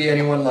not going to be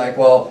anyone like,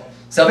 well,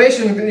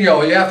 salvation, you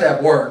know, you have to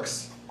have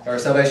works, or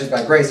salvation is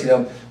by grace. You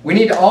know, we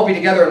need to all be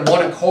together in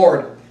one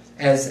accord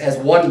as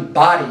one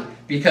body.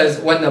 Because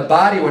when the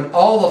body, when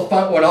all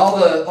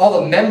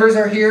the members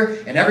are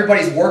here and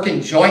everybody's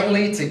working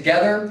jointly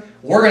together,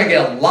 we're going to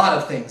get a lot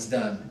of things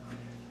done.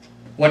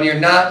 When you're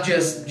not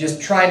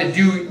just trying to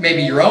do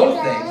maybe your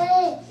own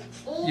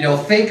thing, you know,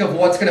 think of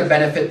what's going to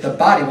benefit the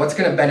body, what's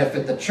going to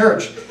benefit the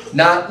church.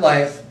 Not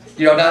like,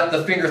 you know, not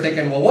the finger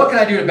thinking, well, what can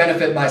I do to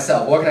benefit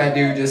myself? What can I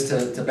do just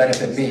to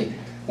benefit me?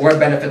 We're going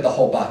to benefit the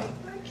whole body,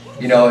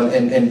 you know,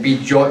 and be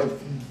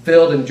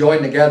filled and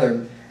joined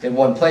together in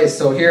one place.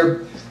 So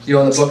here, you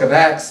know, in the book of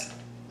Acts,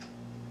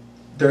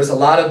 there's a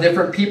lot of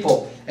different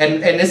people.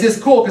 And this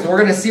is cool because we're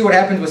going to see what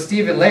happens with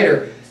Stephen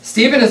later.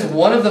 Stephen is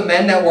one of the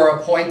men that were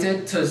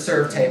appointed to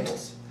serve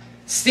tables.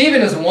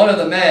 Stephen is one of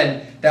the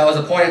men that was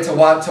appointed to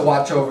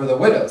watch over the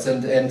widows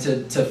and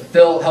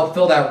to help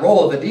fill that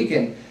role of a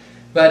deacon.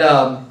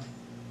 But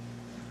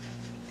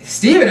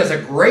Stephen is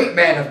a great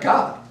man of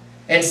God.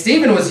 And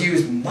Stephen was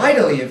used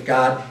mightily of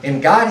God,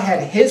 and God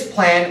had His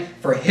plan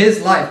for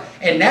his life.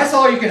 And that's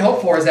all you can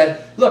hope for is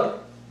that,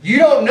 look, you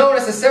don't know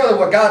necessarily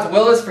what God's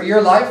will is for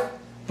your life,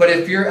 but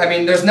if you're, I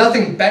mean, there's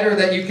nothing better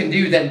that you can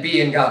do than be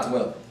in God's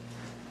will.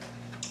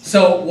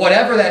 So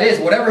whatever that is,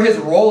 whatever His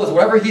role is,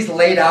 whatever He's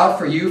laid out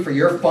for you, for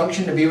your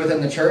function to be within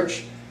the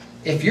church,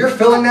 if you're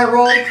filling that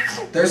role,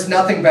 there's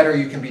nothing better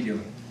you can be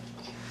doing.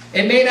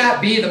 It may not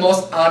be the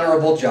most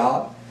honorable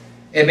job.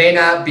 It may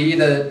not be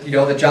the, you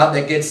know, the job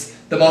that gets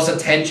the most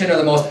attention or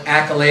the most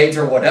accolades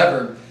or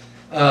whatever,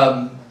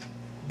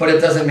 but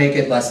it doesn't make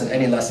it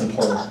any less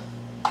important.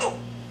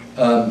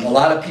 A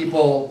lot of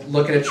people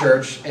look at a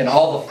church and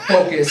all the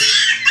focus,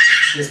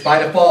 just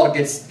by default,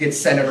 gets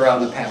centered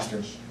around the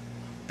pastor.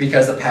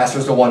 Because the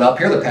pastor's the one up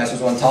here, the pastor's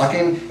the one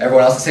talking,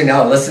 everyone else is sitting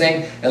down and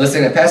listening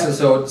to the pastor.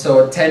 So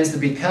it tends to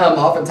become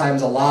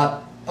oftentimes a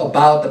lot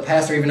about the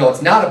pastor, even though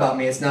it's not about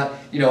me. It's not,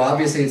 you know,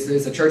 obviously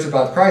it's a church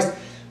about Christ.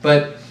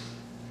 But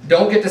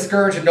don't get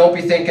discouraged and don't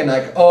be thinking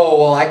like, oh,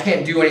 well, I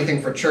can't do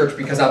anything for church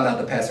because I'm not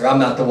the pastor. I'm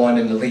not the one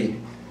in the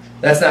lead.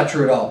 That's not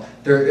true at all.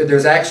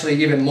 There's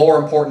actually even more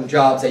important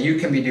jobs that you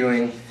can be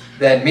doing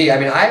than me. I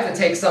mean, I have to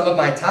take some of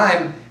my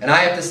time, and I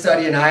have to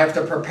study, and I have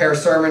to prepare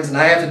sermons, and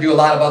I have to do a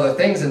lot of other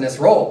things in this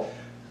role.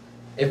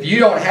 If you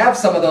don't have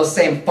some of those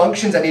same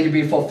functions that need to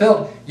be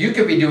fulfilled, you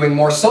could be doing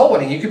more soul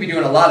winning. You could be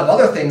doing a lot of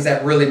other things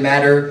that really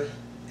matter,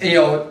 you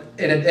know,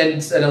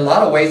 in a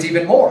lot of ways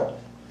even more,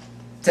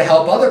 to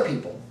help other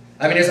people.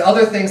 I mean, there's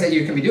other things that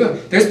you can be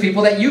doing. There's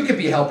people that you could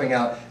be helping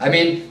out. I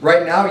mean,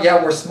 right now,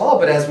 yeah, we're small,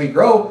 but as we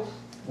grow,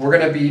 we're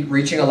going to be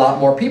reaching a lot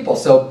more people.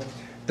 So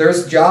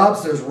there's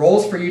jobs, there's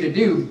roles for you to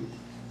do.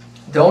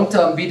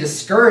 Don't be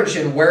discouraged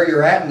in where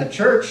you're at in the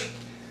church.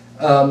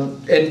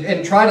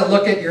 And try to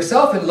look at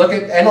yourself and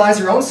analyze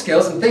your own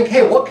skills and think,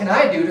 hey, what can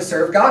I do to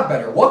serve God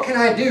better? What can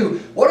I do?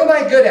 What am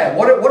I good at?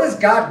 What has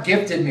God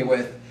gifted me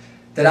with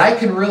that I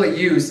can really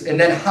use? And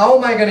then how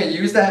am I going to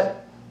use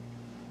that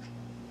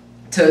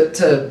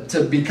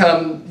to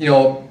become, you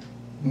know,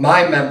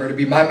 my member, to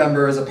be my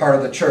member as a part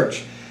of the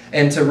church,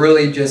 and to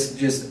really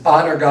just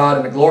honor God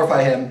and to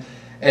glorify Him,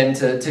 and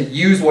to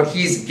use what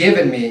He's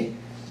given me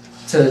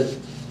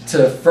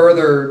to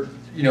further,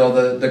 you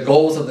know, the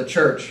goals of the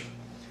church.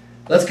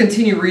 Let's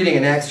continue reading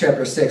in Acts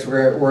chapter 6.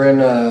 We're in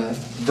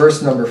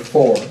verse number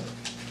 4.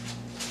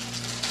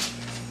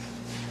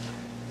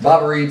 The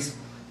Bible reads,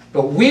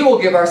 "But we will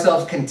give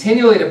ourselves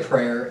continually to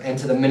prayer and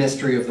to the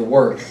ministry of the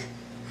word."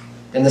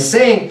 And the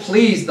saying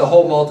pleased the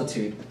whole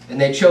multitude. And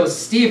they chose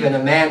Stephen, a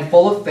man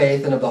full of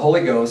faith and of the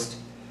Holy Ghost,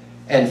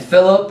 and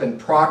Philip and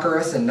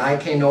Prochorus and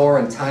Nicanor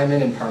and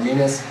Timon and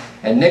Parmenas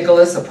and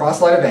Nicholas, a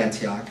proselyte of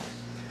Antioch,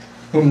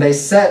 whom they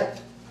set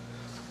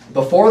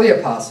before the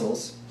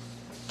apostles.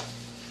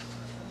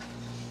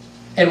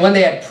 And when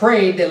they had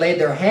prayed, they laid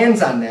their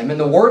hands on them, and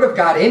the word of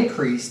God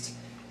increased,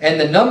 and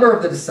the number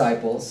of the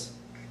disciples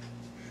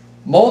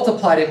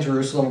multiplied in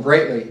Jerusalem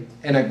greatly,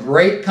 and a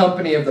great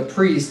company of the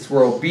priests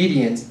were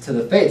obedient to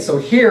the faith. So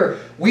here,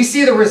 we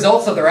see the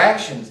results of their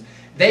actions.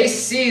 They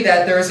see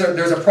that there's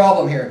a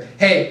problem here.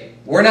 Hey,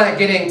 we're not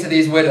getting to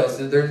these widows.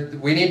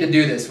 We need to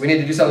do this. We need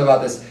to do something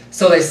about this.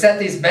 So they set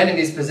these men in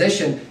these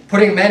positions,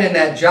 putting men in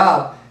that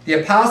job. The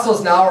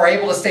apostles now are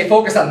able to stay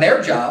focused on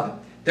their job.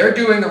 They're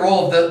doing the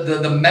role of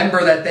the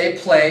member that they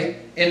play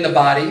in the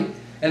body.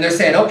 And they're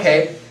saying,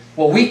 okay,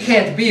 well, we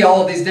can't be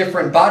all of these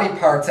different body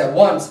parts at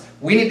once.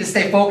 We need to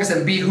stay focused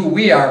and be who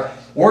we are.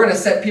 We're going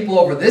to set people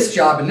over this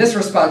job and this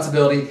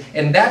responsibility,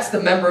 and that's the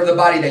member of the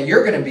body that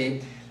you're going to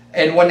be.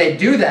 And when they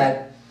do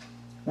that,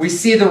 we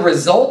see the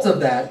result of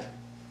that.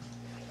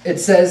 It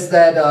says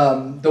that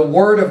the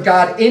word of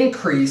God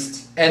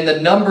increased, and the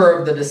number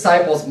of the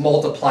disciples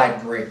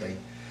multiplied greatly.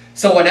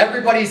 So when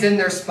everybody's in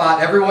their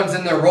spot, everyone's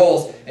in their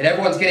roles, and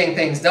everyone's getting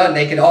things done,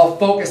 they can all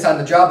focus on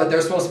the job that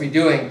they're supposed to be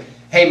doing.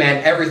 Hey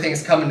man,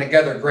 everything's coming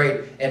together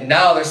great. And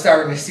now they're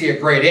starting to see a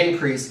great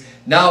increase.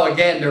 Now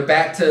again, they're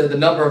back to the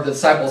number of the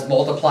disciples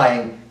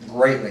multiplying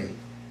greatly.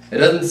 It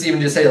doesn't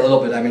even just say a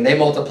little bit. I mean, they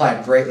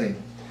multiplied greatly.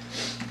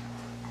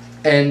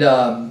 And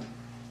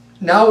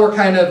now we're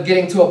kind of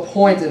getting to a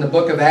point in the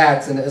book of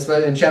Acts, and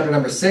especially in chapter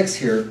number 6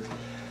 here,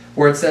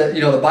 where it says,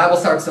 you know, the Bible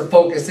starts to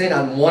focus in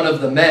on one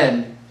of the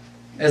men.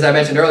 As I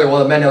mentioned earlier,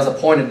 one of the men that was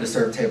appointed to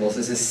serve tables.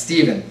 This is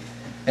Stephen.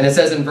 And it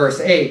says in verse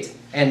 8,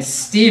 "And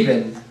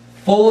Stephen,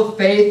 full of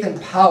faith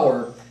and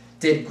power,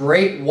 did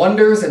great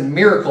wonders and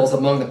miracles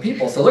among the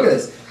people." So look at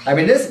this. I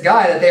mean, this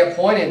guy that they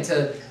appointed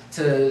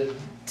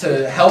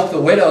to help the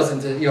widows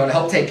and to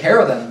help take care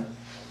of them,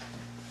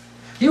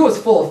 he was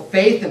full of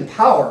faith and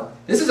power.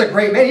 This is a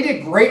great man. He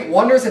did great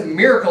wonders and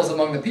miracles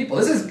among the people.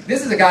 This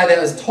is a guy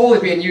that was totally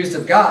being used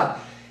of God.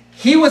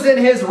 He was in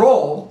his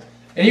role,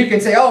 and you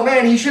can say, "Oh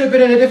man, he should have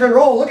been in a different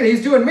role. Look at it,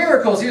 he's doing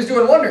miracles. He was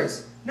doing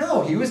wonders."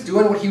 No, he was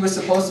doing what he was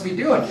supposed to be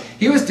doing.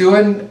 He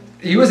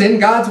was in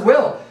God's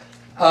will.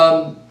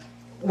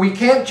 We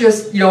can't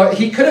just,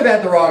 he could have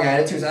had the wrong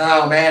attitude.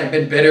 Oh man, I've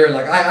been bitter, and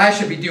like I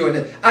should be doing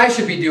it. I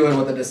should be doing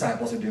what the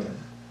disciples are doing.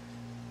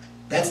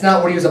 That's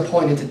not what he was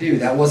appointed to do.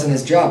 That wasn't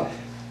his job.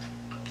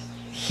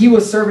 He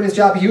was serving his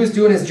job. He was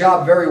doing his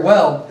job very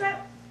well,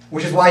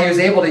 which is why he was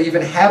able to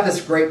even have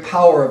this great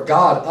power of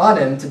God on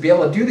him to be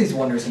able to do these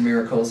wonders and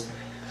miracles.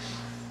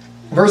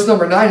 Verse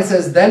number 9, it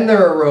says, "Then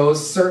there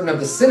arose certain of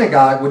the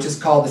synagogue, which is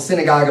called the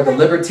synagogue of the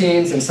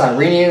Libertines and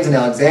Cyrenians and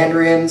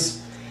Alexandrians,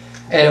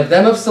 and of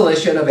them of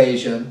Cilicia and of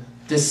Asia,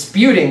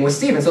 disputing with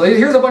Stephen." So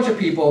here's a bunch of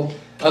people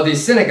of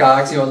these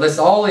synagogues, lists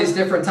all these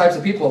different types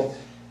of people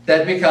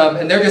that become,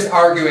 and they're just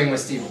arguing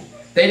with Stephen.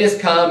 They just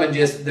come and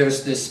they're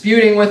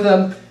disputing with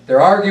them,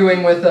 they're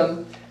arguing with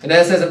them. And then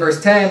it says in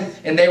verse 10,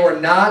 "And they were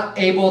not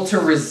able to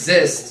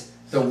resist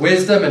the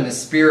wisdom and the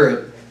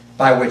spirit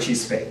by which he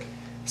spake."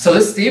 So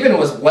this Stephen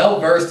was well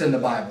versed in the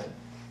Bible.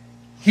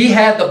 He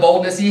had the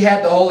boldness, he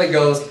had the Holy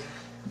Ghost.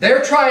 They're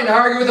trying to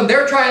argue with him,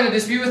 they're trying to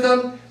dispute with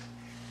him.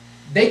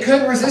 They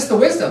couldn't resist the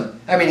wisdom.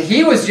 I mean,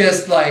 he was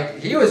just letting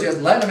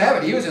them have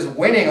it. He was just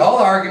winning all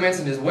the arguments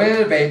and just winning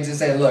the debate and just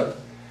saying, "Look,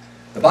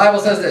 the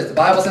Bible says this, the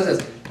Bible says this."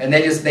 And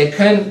they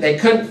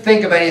couldn't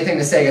think of anything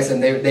to say against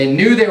him. They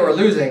knew they were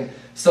losing.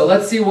 So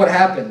let's see what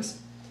happens.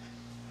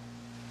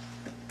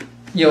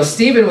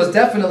 Stephen was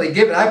definitely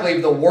given, I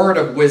believe, the word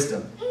of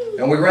wisdom.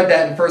 And we read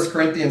that in 1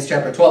 Corinthians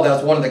chapter 12. That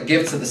was one of the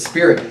gifts of the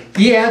Spirit.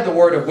 He had the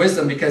word of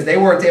wisdom because they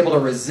weren't able to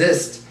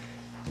resist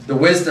the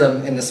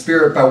wisdom and the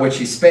spirit by which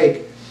he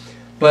spake.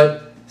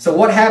 But, so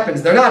what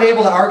happens? They're not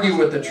able to argue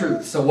with the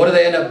truth. So what do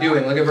they end up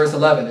doing? Look at verse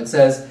 11. It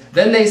says,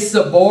 "Then they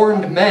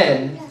suborned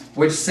men,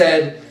 which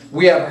said,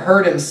 we have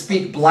heard him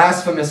speak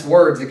blasphemous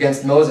words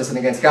against Moses and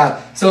against God."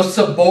 So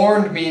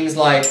suborned means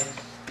like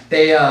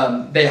they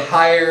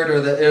hired,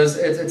 or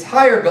it's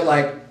hired, but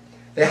like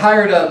they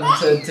hired them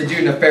to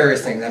do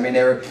nefarious things. I mean,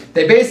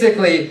 they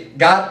basically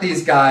got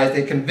these guys,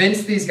 they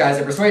convinced these guys,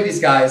 they persuaded these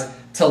guys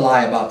to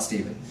lie about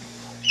Stephen.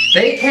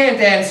 They can't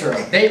answer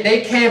him.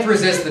 They can't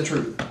resist the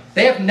truth.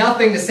 They have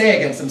nothing to say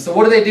against him. So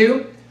what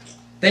do?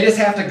 They just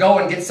have to go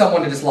and get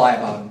someone to just lie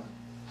about him.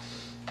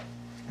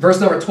 Verse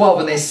number 12,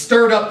 "And they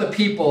stirred up the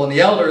people and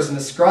the elders and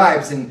the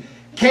scribes and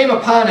came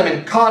upon him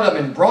and caught him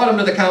and brought him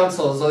to the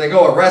council." So they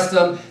go arrest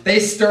him. They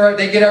stir,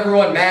 they get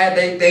everyone mad.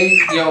 They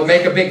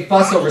make a big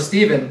fuss over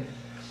Stephen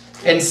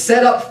and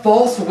set up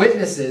false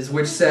witnesses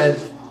which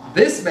said,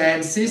 This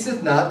man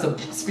ceaseth not to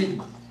speak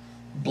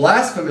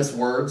blasphemous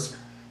words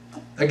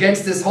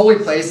against this holy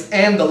place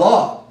and the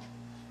law.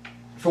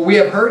 For we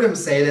have heard him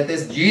say that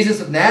this Jesus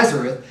of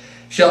Nazareth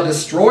shall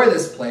destroy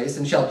this place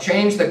and shall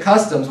change the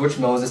customs which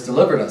Moses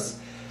delivered us.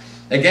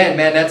 Again,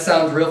 man, that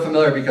sounds real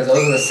familiar because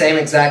those are the same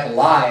exact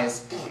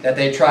lies that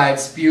they tried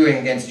spewing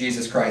against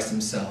Jesus Christ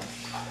himself.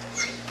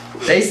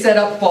 They set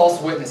up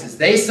false witnesses.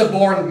 They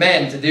suborned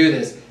men to do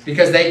this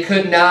because they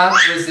could not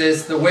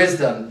resist the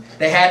wisdom.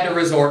 They had to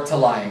resort to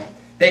lying.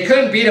 They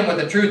couldn't beat him with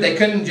the truth. They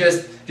couldn't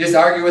just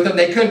argue with him.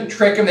 They couldn't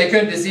trick him. They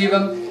couldn't deceive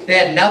him. They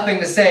had nothing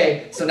to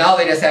say, so now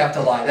they just have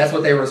to lie. That's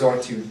what they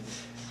resort to.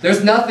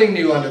 There's nothing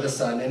new under the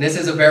sun, and this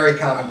is a very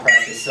common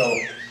practice.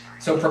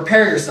 So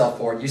prepare yourself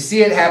for it. You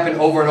see it happen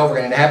over and over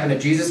again. It happened to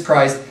Jesus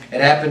Christ.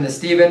 It happened to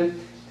Stephen.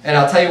 And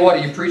I'll tell you what,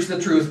 if you preach the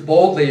truth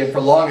boldly and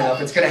for long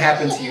enough, it's going to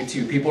happen to you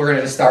too. People are going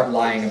to just start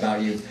lying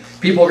about you.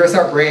 People are going to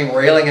start bringing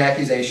railing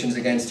accusations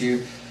against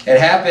you. It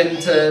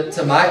happened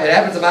to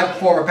my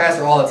former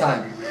pastor all the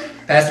time,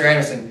 Pastor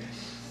Anderson.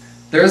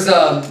 There's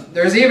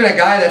even a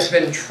guy that's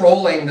been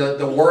trolling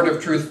the Word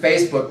of Truth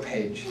Facebook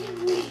page.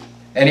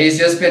 And he's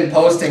just been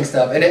posting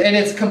stuff. And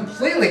it's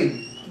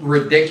completely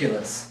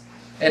ridiculous.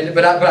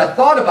 But I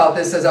thought about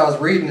this as I was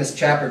reading this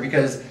chapter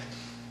because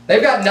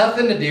they've got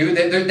nothing to do.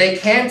 They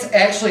can't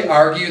actually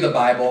argue the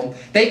Bible.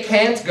 They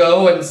can't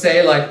go and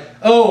say like,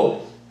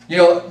 oh, you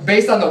know,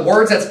 based on the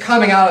words that's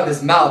coming out of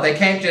his mouth. They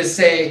can't just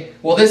say,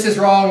 well, this is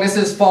wrong, this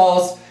is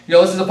false. You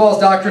know, this is a false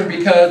doctrine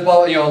because,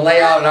 well, you know,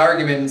 lay out an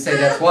argument and say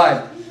that's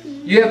why.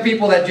 You have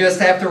people that just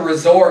have to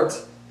resort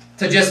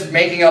to just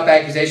making up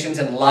accusations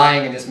and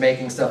lying and just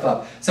making stuff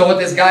up. So what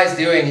this guy's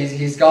doing,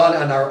 he's gone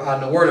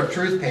on the Word of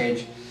Truth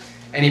page,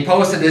 and he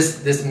posted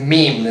this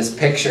meme, this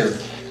picture,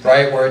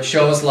 right, where it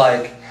shows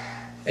like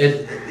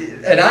it.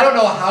 And I don't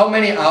know how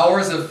many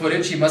hours of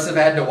footage he must have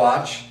had to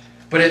watch,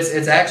 but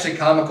it's actually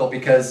comical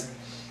because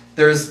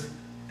there's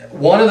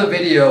one of the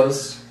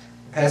videos.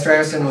 Pastor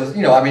Anderson was,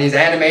 you know, I mean, he's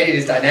animated,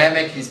 he's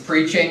dynamic, he's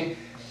preaching.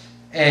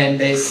 And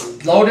they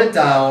slowed it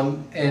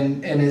down,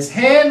 and his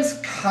hands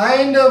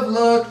kind of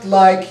looked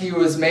like he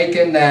was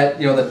making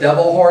that, you know, the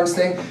devil horns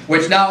thing.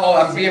 Which now, oh,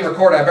 I'm being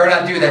recorded. I better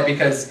not do that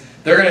because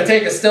they're going to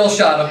take a still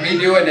shot of me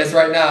doing this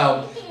right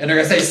now. And they're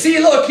going to say, see,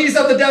 look, he's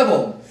of the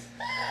devil.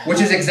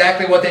 Which is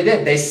exactly what they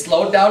did. They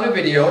slowed down a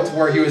video to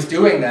where he was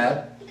doing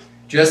that.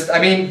 Just,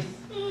 I mean,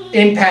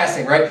 in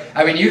passing, right?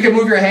 I mean, you can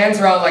move your hands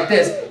around like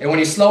this, and when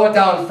you slow it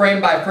down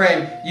frame by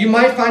frame, you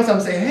might find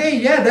something say, hey,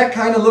 yeah, that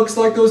kind of looks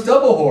like those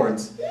devil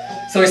horns.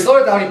 So he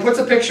slowed it down, he puts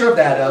a picture of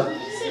that up,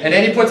 and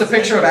then he puts a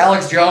picture of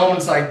Alex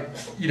Jones, like,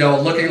 you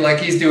know, looking like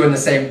he's doing the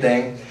same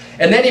thing.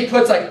 And then he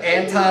puts like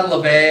Anton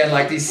LaVey and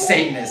like these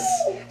Satanists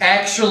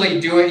actually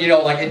doing, you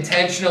know, like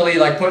intentionally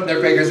like putting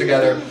their fingers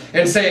together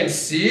and saying,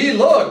 see,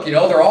 look, you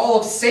know, they're all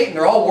of Satan,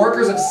 they're all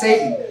workers of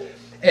Satan.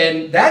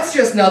 And that's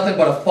just nothing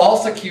but a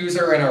false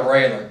accuser and a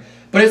railer.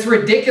 But it's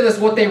ridiculous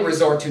what they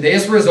resort to. They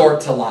just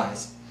resort to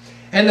lies.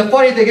 And the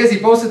funny thing is, he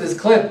posted this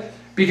clip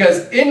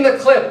because in the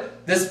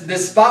clip,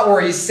 this spot where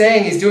he's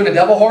saying he's doing the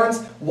devil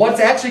horns, what's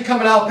actually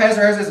coming out of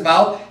Pastor Harris's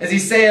mouth is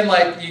he's saying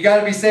like, you got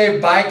to be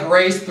saved by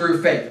grace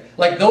through faith.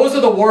 Like those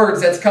are the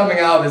words that's coming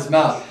out of his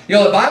mouth. You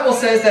know, the Bible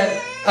says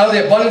that out of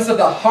the abundance of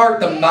the heart,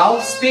 the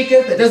mouth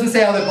speaketh. It doesn't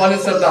say out of the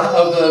abundance of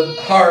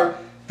the heart,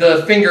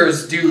 the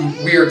fingers do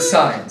weird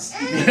signs.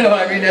 You know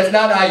what I mean? That's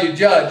not how you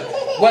judge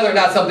whether or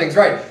not something's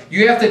right.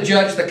 You have to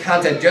judge the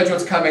content, judge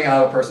what's coming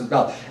out of a person's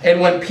mouth.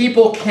 And when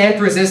people can't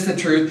resist the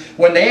truth,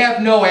 when they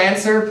have no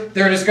answer,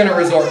 they're just going to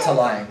resort to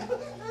lying.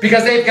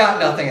 Because they've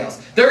got nothing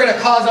else. They're going to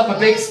cause up a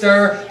big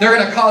stir. They're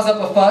going to cause up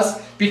a fuss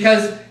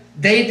because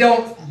they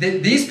don't,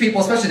 these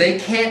people especially, they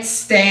can't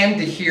stand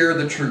to hear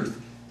the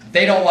truth.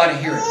 They don't want to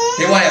hear it.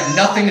 They want to have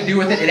nothing to do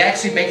with it. It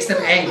actually makes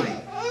them angry.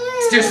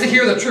 It's just to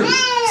hear the truth.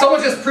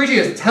 Someone just preaching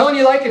is telling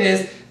you like it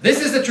is.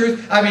 This is the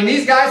truth. I mean,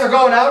 these guys are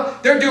going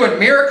out. They're doing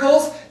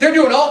miracles. They're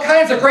doing all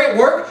kinds of great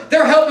work.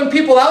 They're helping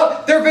people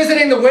out. They're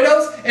visiting the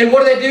widows. And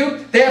what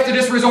do? They have to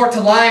just resort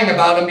to lying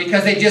about them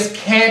because they just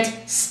can't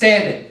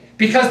stand it.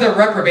 Because they're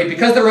reprobate.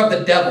 Because they're of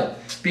the devil.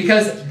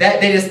 Because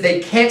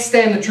they can't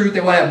stand the truth.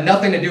 They want to have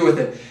nothing to do with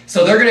it.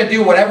 So they're going to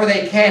do whatever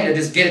they can to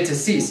just get it to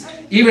cease.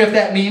 Even if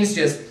that means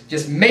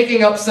just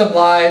making up some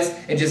lies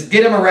and just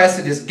get them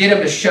arrested. Just get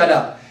them to shut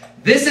up.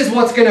 This is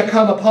what's going to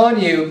come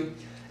upon you.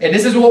 And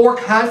this is what we're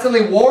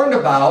constantly warned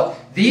about.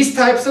 These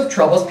types of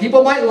troubles.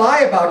 People might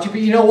lie about you,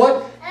 but you know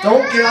what?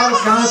 Don't get out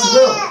of God's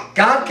will.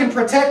 God can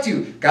protect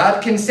you.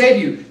 God can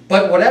save you.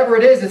 But whatever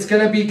it is, it's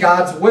going to be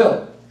God's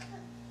will.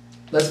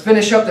 Let's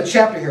finish up the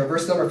chapter here.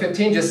 Verse number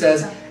 15 just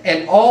says,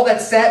 and all that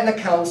sat in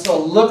the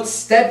council looked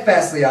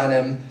steadfastly on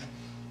him,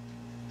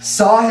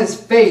 saw his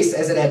face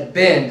as it had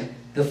been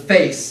the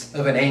face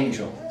of an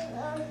angel.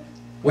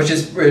 Which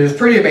is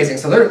pretty amazing.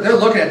 So they're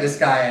looking at this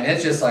guy, and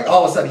it's just like,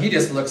 all of a sudden, he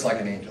just looks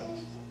like an angel.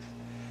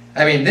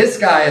 I mean, this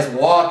guy is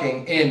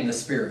walking in the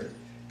Spirit.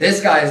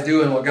 This guy is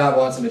doing what God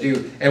wants him to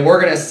do. And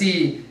we're going to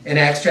see in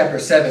Acts chapter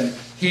 7,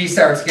 he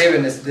starts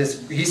giving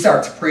he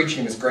starts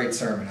preaching this great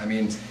sermon. I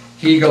mean,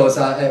 he goes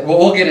on,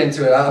 we'll get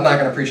into it. I'm not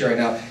going to preach it right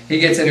now. He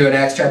gets into it in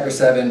Acts chapter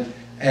 7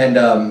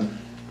 and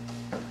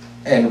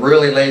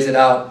really lays it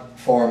out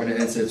for him,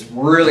 and it's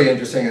really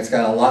interesting. It's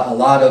got a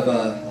lot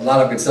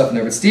of good stuff in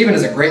there. But Stephen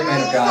is a great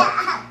man of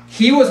God.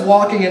 He was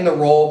walking in the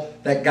role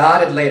that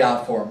God had laid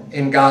out for him,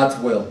 in God's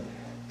will.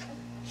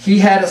 He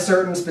had a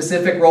certain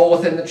specific role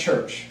within the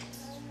church.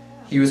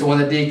 He was one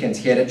of the deacons.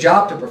 He had a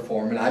job to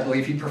perform, and I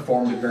believe he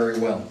performed it very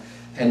well.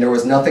 And there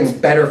was nothing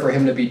better for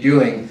him to be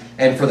doing,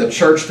 and for the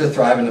church to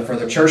thrive, and for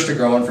the church to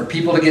grow, and for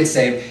people to get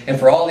saved, and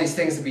for all these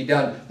things to be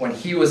done when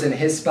he was in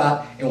his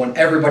spot and when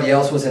everybody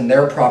else was in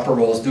their proper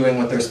roles doing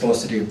what they're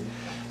supposed to do.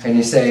 And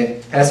you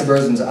say, Pastor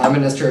Berzins, I'm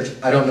in this church,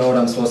 I don't know what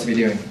I'm supposed to be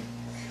doing.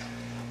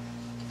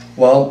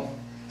 Well,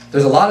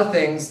 there's a lot of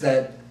things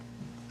that,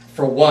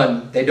 for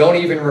one, they don't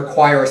even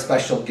require a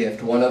special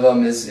gift. One of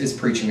them is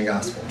preaching the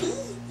gospel,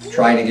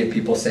 trying to get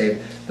people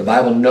saved. The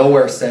Bible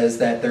nowhere says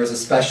that there's a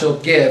special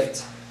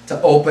gift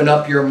to open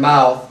up your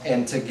mouth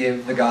and to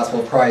give the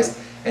gospel of Christ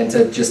and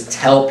to just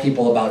tell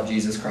people about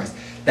Jesus Christ.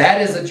 That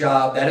is a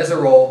job, that is a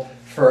role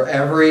for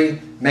every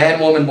man,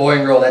 woman, boy,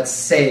 and girl that's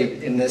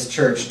saved in this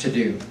church to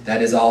do.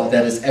 That is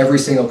every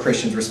single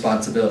Christian's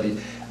responsibility.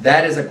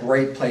 That is a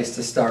great place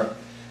to start.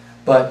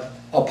 But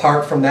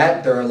apart from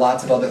that, there are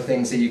lots of other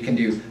things that you can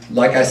do.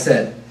 Like I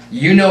said,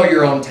 you know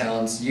your own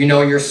talents, you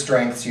know your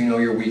strengths, you know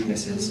your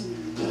weaknesses.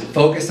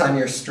 Focus on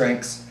your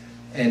strengths.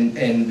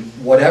 And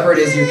whatever it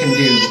is you can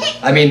do.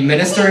 I mean,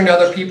 ministering to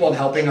other people and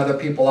helping other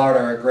people out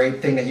are a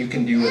great thing that you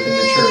can do within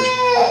the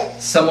church.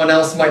 Someone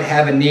else might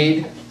have a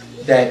need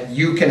that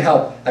you can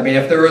help. I mean,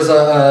 if there was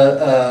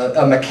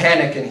a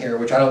mechanic in here,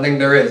 which I don't think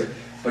there is,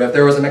 but if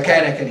there was a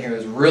mechanic in here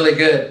who's really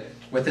good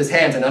with his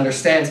hands and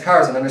understands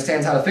cars and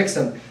understands how to fix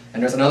them,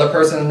 and there's another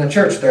person in the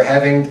church, they're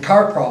having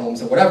car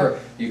problems or whatever,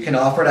 you can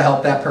offer to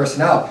help that person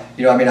out.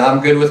 You know, I mean, I'm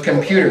good with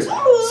computers.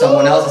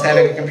 Someone else is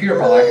having a computer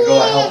problem. I can go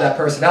and help that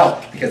person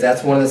out because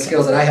that's one of the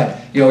skills that I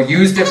have. You know,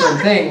 use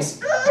different things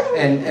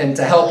and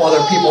to help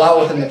other people out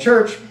within the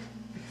church,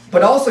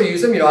 but also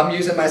use them. You know, I'm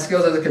using my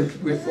skills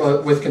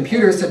with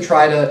computers to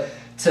try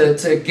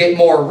to get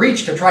more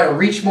reach, to try to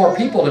reach more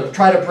people, to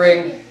try to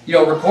bring, you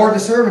know, record the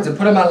sermons and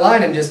put them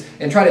online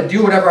and try to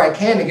do whatever I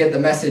can to get the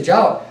message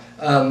out.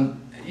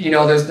 You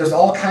know, there's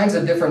all kinds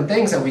of different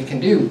things that we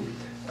can do,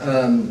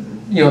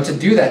 you know, to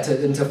do that,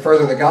 and to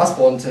further the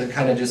gospel and to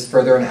kind of just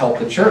further and help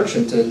the church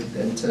and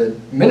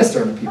to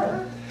minister to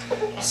people.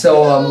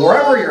 So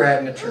wherever you're at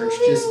in the church,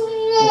 just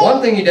the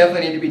one thing you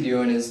definitely need to be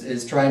doing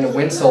is trying to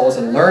win souls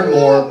and learn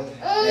more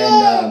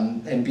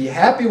and be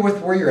happy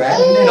with where you're at,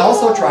 and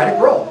also try to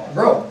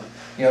grow.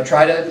 You know,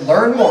 try to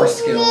learn more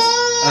skills.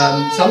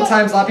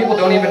 Sometimes a lot of people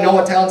don't even know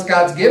what talents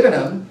God's given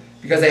them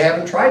because they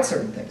haven't tried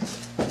certain things.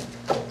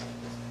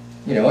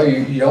 You know,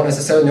 you don't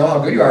necessarily know how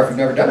good you are if you've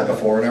never done it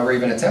before or never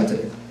even attempted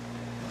it.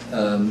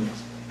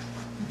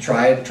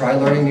 Try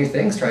learning new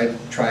things.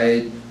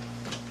 Try.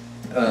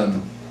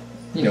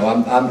 You know,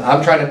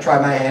 I'm trying to try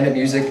my hand at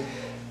music.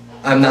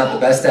 I'm not the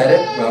best at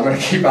it, but I'm going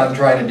to keep on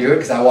trying to do it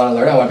because I want to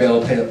learn. I want to be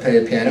able to play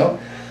the piano.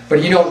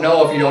 But you don't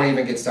know if you don't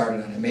even get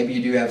started on it. Maybe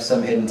you do have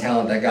some hidden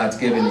talent that God's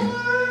given you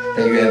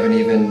that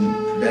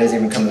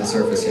hasn't even come to the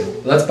surface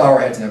yet. Let's bow our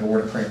heads and have a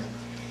word of prayer.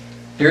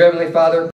 Dear Heavenly Father,